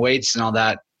lifting weights and all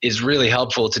that is really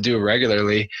helpful to do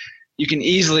regularly, you can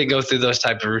easily go through those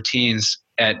type of routines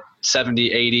at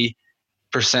 70,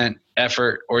 80%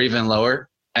 effort or even lower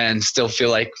and still feel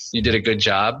like you did a good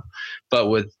job. But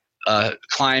with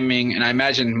climbing, and I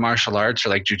imagine martial arts or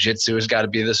like jujitsu has got to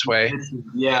be this way.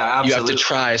 Yeah, absolutely. You have to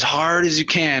try as hard as you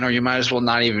can, or you might as well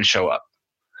not even show up.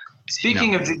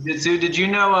 Speaking of jiu-jitsu, did you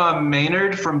know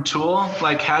Maynard from Tool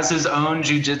like has his own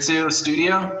jiu-jitsu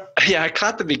studio? Yeah, I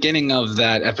caught the beginning of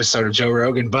that episode of Joe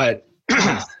Rogan, but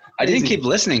I didn't keep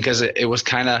listening because it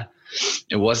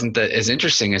wasn't as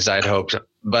interesting as I'd hoped.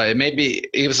 But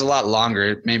it was a lot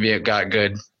longer. Maybe it got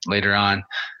good later on.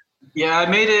 Yeah, I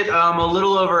made it a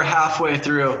little over halfway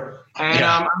through. And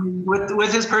I mean,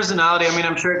 with his personality, I mean,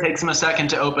 I'm sure it takes him a second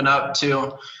to open up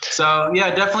too. So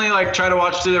yeah, definitely like try to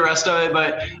watch through the rest of it.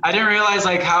 But I didn't realize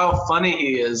like how funny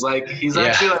he is. Like he's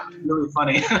actually like really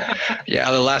funny.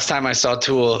 Yeah, the last time I saw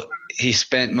Tool, he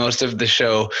spent most of the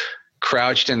show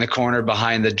crouched in the corner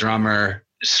behind the drummer,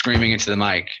 screaming into the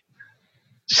mic.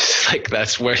 Like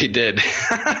that's where he did.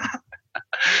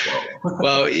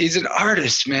 Well, he's an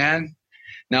artist, man.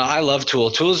 No, I love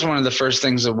Tool. Tool is one of the first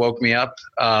things that woke me up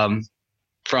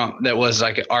that was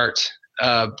like art.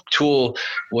 Tool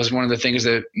was one of the things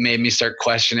that made me start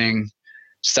questioning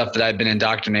stuff that I'd been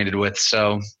indoctrinated with.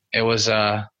 So it was,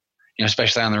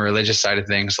 especially on the religious side of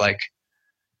things, like,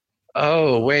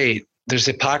 oh, wait, there's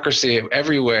hypocrisy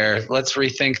everywhere. Let's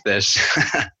rethink this.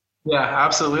 Yeah,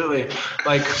 absolutely.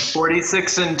 Like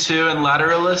 46 and 2 and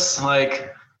Lateralus,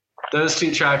 like those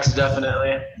two tracks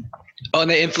definitely. Oh,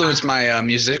 and they influenced my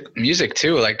music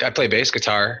too. Like I play bass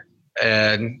guitar,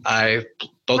 and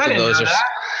both of those are.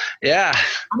 Yeah.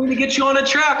 I need to get you on a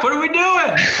track. What are we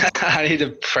doing? I need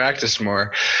to practice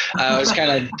more. I was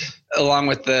kind of, along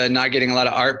with the not getting a lot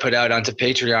of art put out onto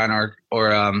Patreon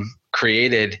or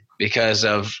created because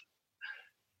of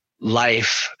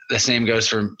life. The same goes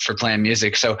for playing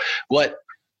music. So what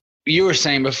you were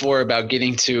saying before about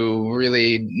getting to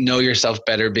really know yourself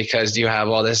better because you have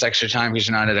all this extra time because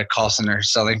you're not at a call center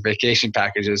selling vacation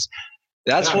packages.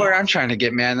 That's where I'm trying to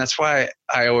get, man. That's why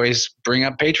I always bring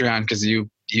up Patreon, because you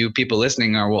people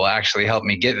listening will actually help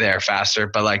me get there faster.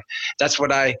 But like, that's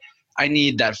what I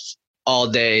need, that all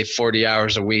day, 40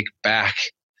 hours a week back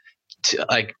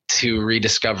to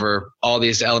rediscover all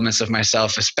these elements of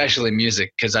myself, especially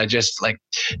music. Cause I just like,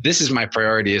 this is my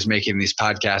priority, is making these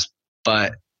podcasts,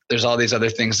 but there's all these other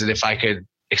things that if I could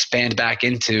expand back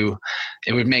into,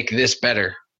 it would make this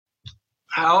better.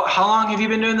 How long have you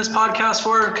been doing this podcast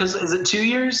for? Because is it 2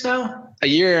 years now? 1.5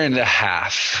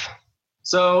 years.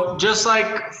 So just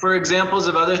like for examples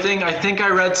of other things, I think I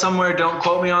read somewhere, don't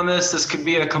quote me on this could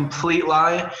be a complete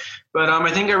lie, but I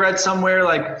think I read somewhere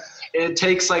like it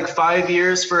takes like 5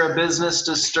 years for a business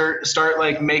to start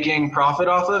like making profit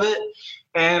off of it.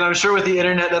 And I'm sure with the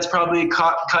internet, that's probably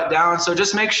cut down. So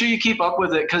just make sure you keep up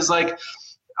with it. Cause like,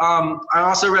 I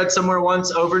also read somewhere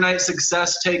once, overnight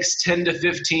success takes 10 to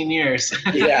 15 years.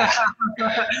 Yeah.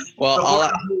 Well,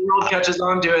 before the world catches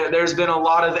on to it, there's been a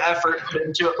lot of effort put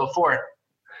into it before.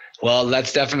 Well,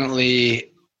 that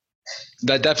definitely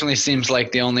seems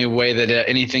like the only way that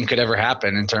anything could ever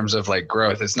happen in terms of like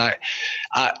growth. It's not,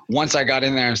 once I got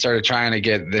in there and started trying to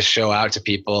get this show out to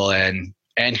people and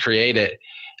create it,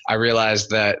 I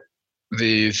realized that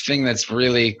the thing that's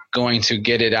really going to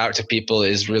get it out to people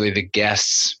is really the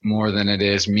guests more than it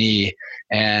is me.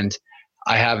 And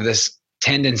I have this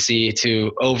tendency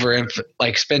to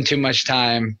spend too much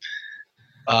time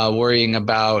worrying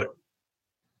about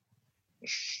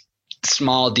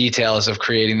small details of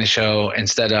creating the show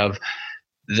instead of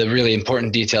the really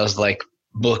important details, like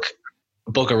book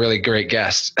a really great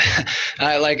guest.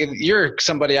 Like you're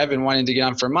somebody I've been wanting to get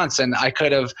on for months, and I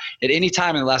could have at any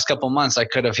time in the last couple of months, I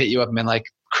could have hit you up and been like,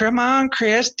 come on,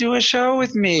 Chris, do a show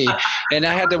with me. And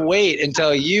I had to wait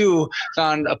until you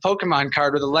found a Pokemon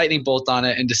card with a lightning bolt on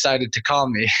it and decided to call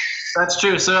me. That's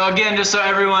true. So again, just so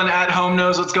everyone at home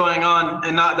knows what's going on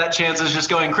and not that Chance is just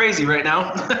going crazy right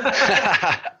now.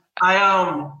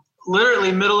 I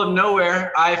literally middle of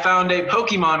nowhere, I found a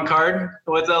Pokemon card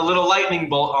with a little lightning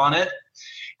bolt on it.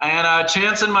 And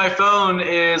Chance in my phone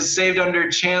is saved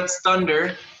under Chance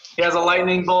Thunder. He has a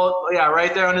lightning bolt,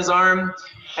 right there on his arm.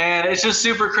 And it's just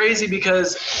super crazy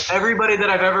because everybody that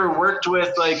I've ever worked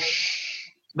with, like,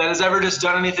 that has ever just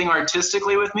done anything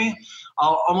artistically with me,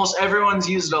 almost everyone's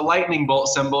used a lightning bolt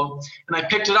symbol. And I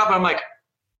picked it up and I'm like,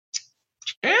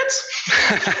 Chance?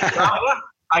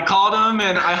 I called him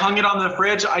and I hung it on the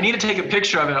fridge. I need to take a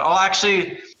picture of it.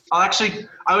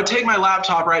 I would take my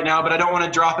laptop right now, but I don't want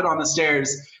to drop it on the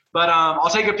stairs. But I'll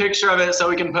take a picture of it so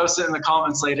we can post it in the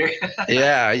comments later.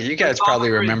 Yeah, you guys probably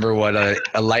remember what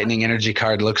a lightning energy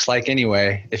card looks like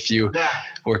anyway. If you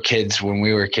were kids when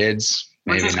we were kids,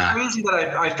 maybe not. It's crazy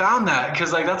that I found that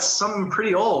because like that's something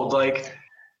pretty old. Like,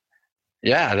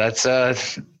 yeah, that's out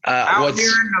here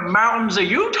in the mountains of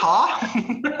Utah.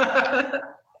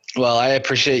 Well, I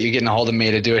appreciate you getting a hold of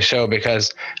me to do a show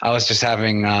because I was just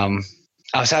having a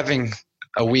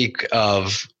week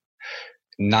of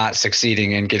not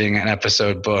succeeding in getting an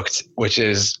episode booked, which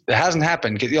it hasn't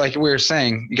happened. Like we were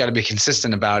saying, you got to be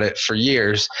consistent about it for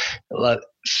years.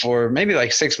 For maybe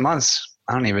like 6 months,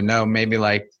 I don't even know, maybe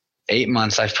like 8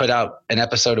 months, I've put out an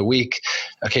episode a week,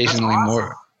 occasionally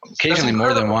more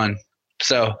than one.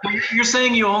 So you're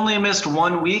saying you only missed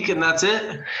 1 week and that's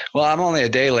it? Well, I'm only a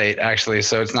day late actually,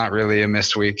 so it's not really a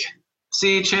missed week.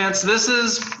 See, Chance, this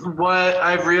is what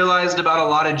I've realized about a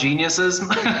lot of geniuses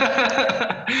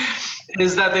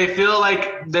is that they feel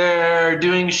like they're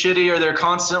doing shitty or they're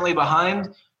constantly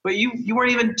behind, but you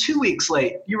weren't even 2 weeks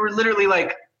late. You were literally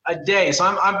like a day. So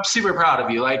I'm super proud of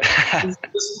you. Like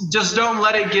just don't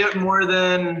let it get more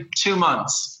than 2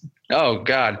 months. Oh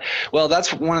God. Well,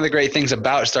 that's one of the great things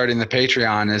about starting the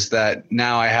Patreon is that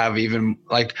now I have even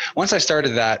like, once I started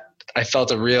that, I felt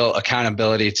a real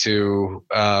accountability to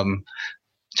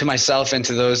myself and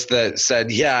to those that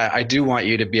said, yeah, I do want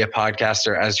you to be a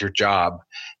podcaster as your job.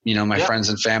 You know, my friends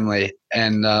and family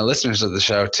and listeners of the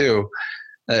show too.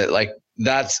 Like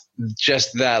that's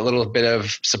just that little bit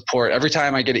of support. Every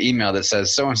time I get an email that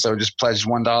says so-and-so just pledged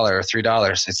 $1 or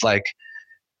 $3, it's like,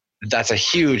 that's a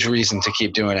huge reason to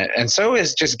keep doing it. And so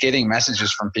is just getting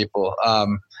messages from people.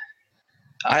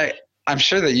 I'm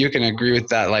sure that you can agree with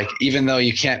that. Like, even though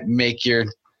you can't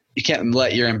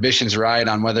let your ambitions ride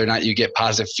on whether or not you get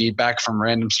positive feedback from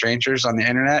random strangers on the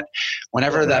internet,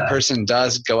 whenever that person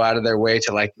does go out of their way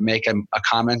to like make a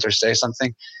comment or say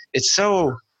something, it's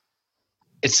so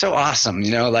awesome.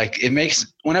 You know, like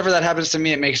whenever that happens to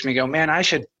me, it makes me go, man, I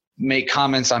should make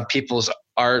comments on people's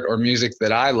art or music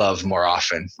that I love more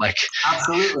often. Like,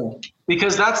 absolutely.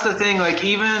 Because that's the thing, like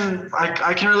even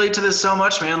I can relate to this so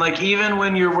much, man. Like even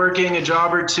when you're working a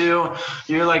job or two,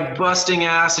 you're like busting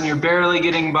ass and you're barely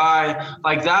getting by,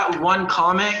 like that one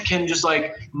comment can just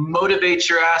like motivate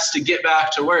your ass to get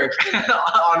back to work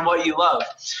on what you love.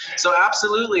 So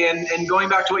absolutely. And going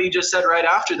back to what you just said right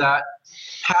after that,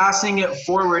 passing it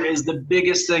forward is the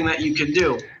biggest thing that you can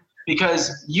do.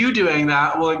 Because you doing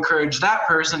that will encourage that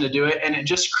person to do it, and it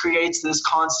just creates this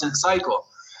constant cycle.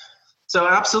 So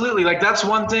absolutely, like that's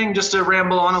one thing, just to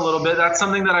ramble on a little bit, that's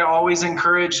something that I always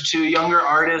encourage to younger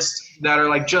artists that are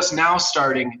like just now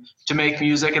starting to make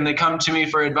music and they come to me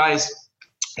for advice.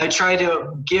 I try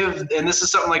to give, and this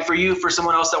is something like for you, for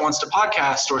someone else that wants to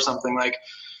podcast or something, like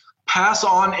pass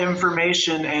on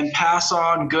information and pass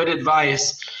on good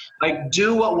advice. Like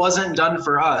do what wasn't done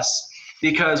for us.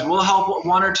 Because we'll help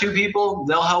one or two people,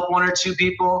 they'll help one or two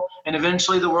people, and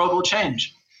eventually the world will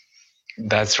change.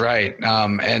 That's right.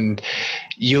 And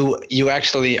you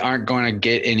actually aren't going to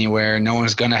get anywhere. No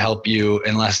one's going to help you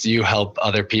unless you help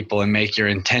other people and make your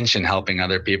intention helping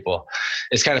other people.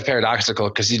 It's kind of paradoxical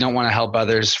because you don't want to help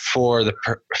others for the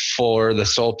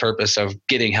sole purpose of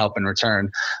getting help in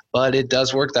return. But it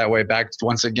does work that way, back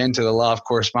once again to the law of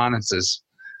correspondences.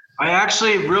 I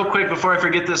actually, real quick, before I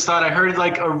forget this thought, I heard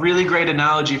like a really great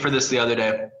analogy for this the other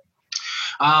day.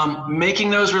 Making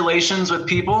those relations with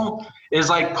people is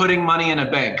like putting money in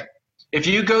a bank. If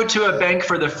you go to a bank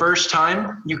for the first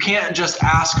time, you can't just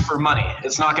ask for money.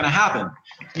 It's not going to happen.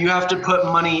 You have to put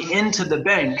money into the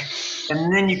bank,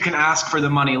 and then you can ask for the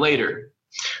money later.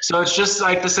 So it's just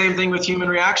like the same thing with human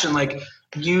reaction. Like,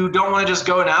 you don't want to just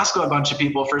go and ask a bunch of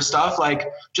people for stuff. Like,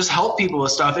 just help people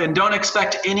with stuff and don't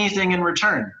expect anything in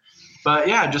return. But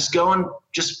yeah, just go and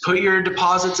just put your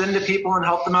deposits into people and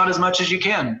help them out as much as you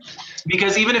can.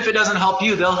 Because even if it doesn't help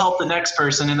you, they'll help the next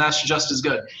person, and that's just as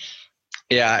good.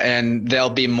 Yeah, and they'll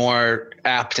be more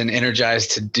apt and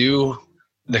energized to do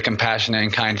the compassionate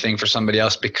and kind thing for somebody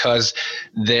else because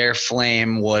their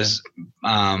flame was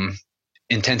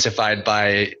intensified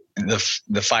by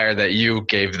the fire that you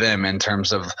gave them in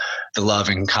terms of the love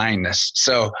and kindness.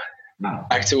 So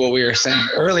back to what we were saying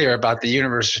earlier about the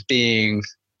universe being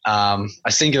a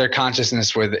singular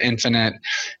consciousness with infinite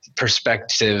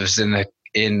perspectives in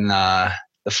the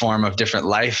form of different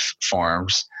life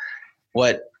forms.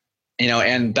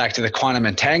 And back to the quantum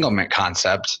entanglement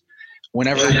concept,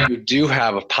 whenever you do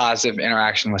have a positive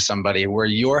interaction with somebody where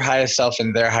your highest self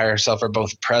and their higher self are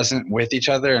both present with each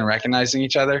other and recognizing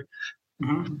each other,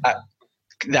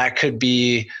 that could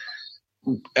be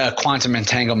a quantum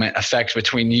entanglement effect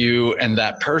between you and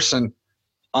that person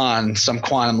on some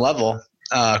quantum level.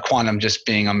 Quantum just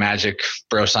being a magic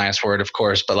bro science word, of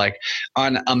course, but like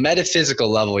on a metaphysical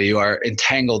level, you are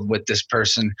entangled with this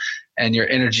person and your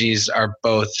energies are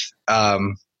both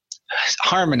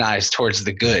harmonized towards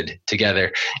the good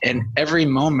together. And every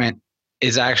moment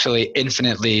is actually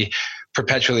infinitely,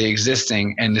 perpetually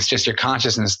existing. And it's just your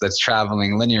consciousness that's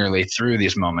traveling linearly through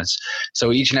these moments.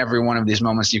 So each and every one of these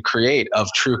moments you create of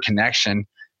true connection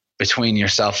between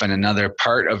yourself and another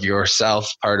part of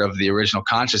yourself, part of the original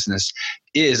consciousness,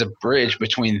 is a bridge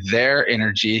between their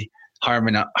energy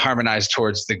harmonized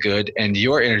towards the good and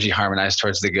your energy harmonized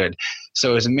towards the good.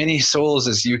 So as many souls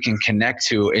as you can connect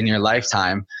to in your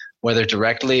lifetime, whether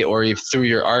directly or through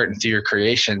your art and through your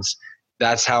creations,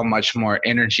 that's how much more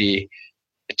energy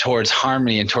towards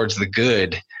harmony and towards the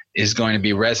good is going to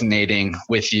be resonating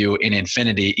with you in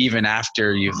infinity, even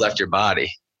after you've left your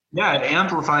body. Yeah, it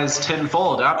amplifies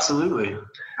tenfold. Absolutely.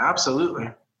 Absolutely.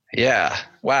 Yeah.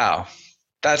 Wow.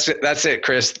 That's it. That's it,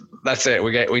 Chris. That's it.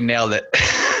 We nailed it.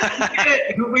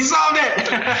 We solved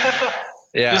it.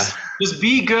 Yeah. Just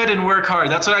be good and work hard.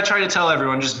 That's what I try to tell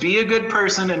everyone. Just be a good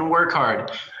person and work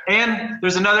hard. And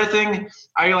there's another thing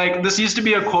this used to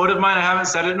be a quote of mine. I haven't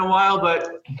said it in a while,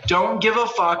 but don't give a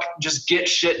fuck. Just get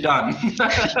shit done.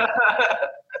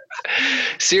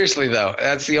 Seriously though,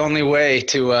 that's the only way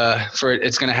it's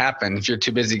going to happen. If you're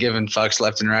too busy giving fucks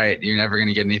left and right, you're never going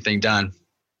to get anything done.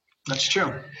 That's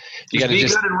true. You got to be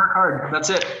good and work hard. That's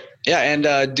it. Yeah.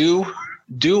 And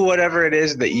do whatever it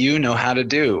is that you know how to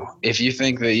do. If you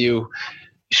think that you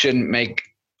shouldn't make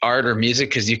art or music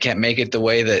because you can't make it the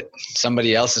way that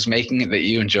somebody else is making it that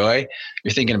you enjoy,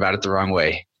 you're thinking about it the wrong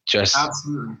way. Just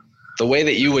absolutely. The way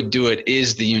that you would do it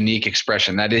is the unique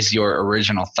expression. That is your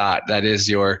original thought. That is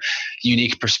your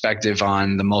unique perspective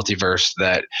on the multiverse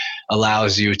that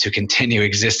allows you to continue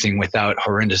existing without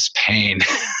horrendous pain.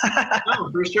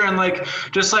 No, for sure. And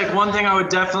just one thing I would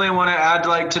definitely want to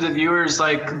add to the viewers,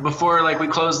 before we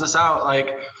close this out,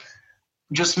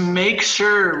 just make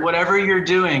sure whatever you're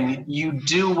doing, you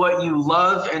do what you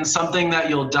love and something that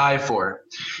you'll die for.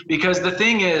 Because the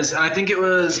thing is, and I think it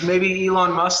was maybe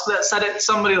Elon Musk that said it,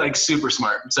 somebody super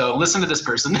smart. So listen to this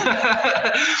person.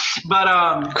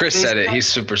 But Chris said it. He's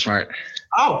super smart.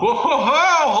 Oh,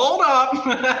 whoa, hold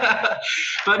up.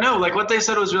 But no, what they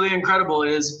said was really incredible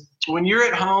is when you're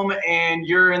at home and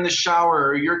you're in the shower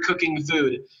or you're cooking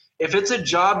food, if it's a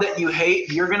job that you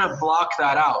hate, you're going to block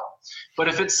that out. But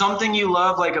if it's something you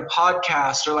love, like a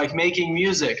podcast or making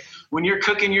music, when you're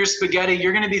cooking your spaghetti,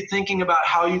 you're going to be thinking about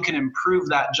how you can improve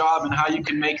that job and how you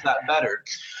can make that better.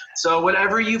 So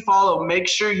whatever you follow, make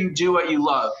sure you do what you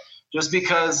love, just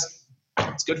because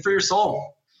it's good for your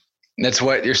soul. That's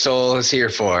what your soul is here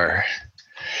for.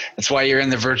 That's why you're in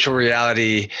the virtual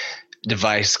reality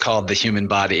device called the human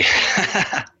body.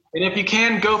 And if you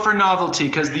can, go for novelty,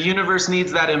 because the universe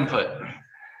needs that input.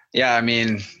 Yeah, I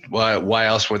mean, why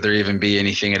else would there even be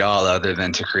anything at all other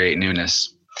than to create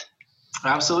newness?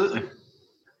 Absolutely.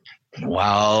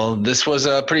 Well, this was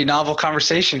a pretty novel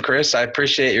conversation, Chris. I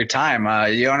appreciate your time.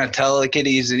 You want to tell the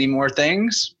kiddies any more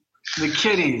things? The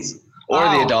kiddies. Or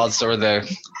the adults or the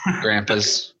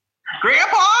grandpas.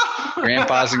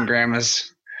 Grandpas and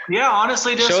grandmas. Yeah,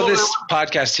 honestly, just show this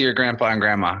podcast to your grandpa and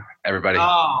grandma, everybody.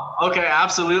 Oh, okay,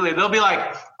 absolutely. They'll be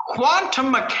like,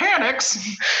 quantum mechanics.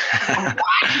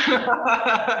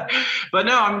 But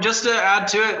no, I'm just to add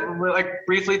to it, like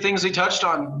briefly things we touched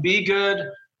on. Be good,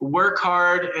 work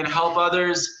hard, and help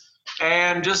others,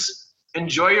 and just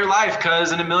enjoy your life,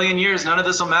 because in a million years, none of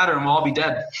this will matter and we'll all be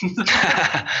dead.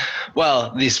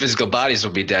 Well, these physical bodies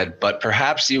will be dead, but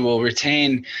perhaps you will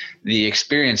retain the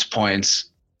experience points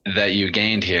that you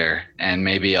gained here, and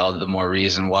maybe all the more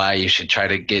reason why you should try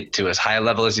to get to as high a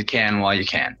level as you can while you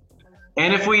can.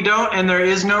 And if we don't, and there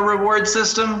is no reward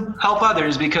system, help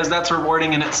others, because that's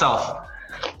rewarding in itself.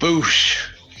 Boosh.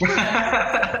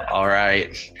 All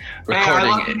right.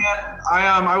 Recording. Hey,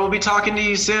 I will be talking to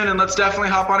you soon, and let's definitely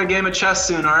hop on a game of chess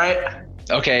soon, all right?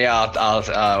 Okay,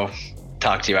 I'll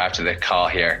talk to you after the call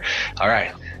here. All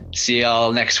right. See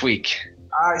y'all next week.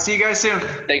 All right, see you guys soon.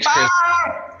 Thanks, Bye.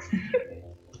 Chris.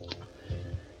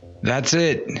 That's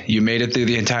it. You made it through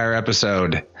the entire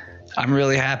episode. I'm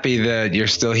really happy that you're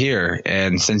still here.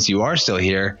 And since you are still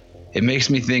here, it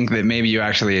makes me think that maybe you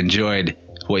actually enjoyed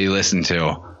what you listened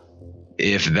to.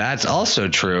 If that's also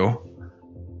true,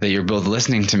 that you're both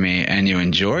listening to me and you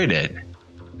enjoyed it,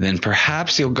 then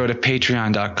perhaps you'll go to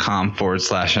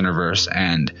patreon.com/Interverse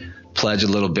and pledge a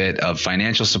little bit of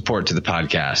financial support to the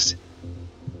podcast.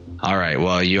 All right.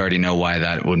 Well, you already know why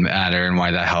that would matter and why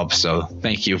that helps. So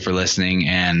thank you for listening.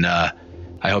 And I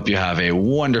hope you have a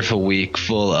wonderful week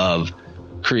full of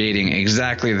creating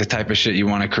exactly the type of shit you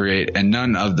want to create and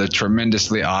none of the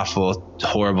tremendously awful,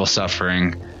 horrible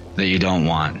suffering that you don't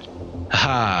want.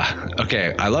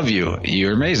 Okay. I love you.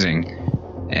 You're amazing.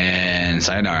 And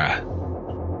sayonara.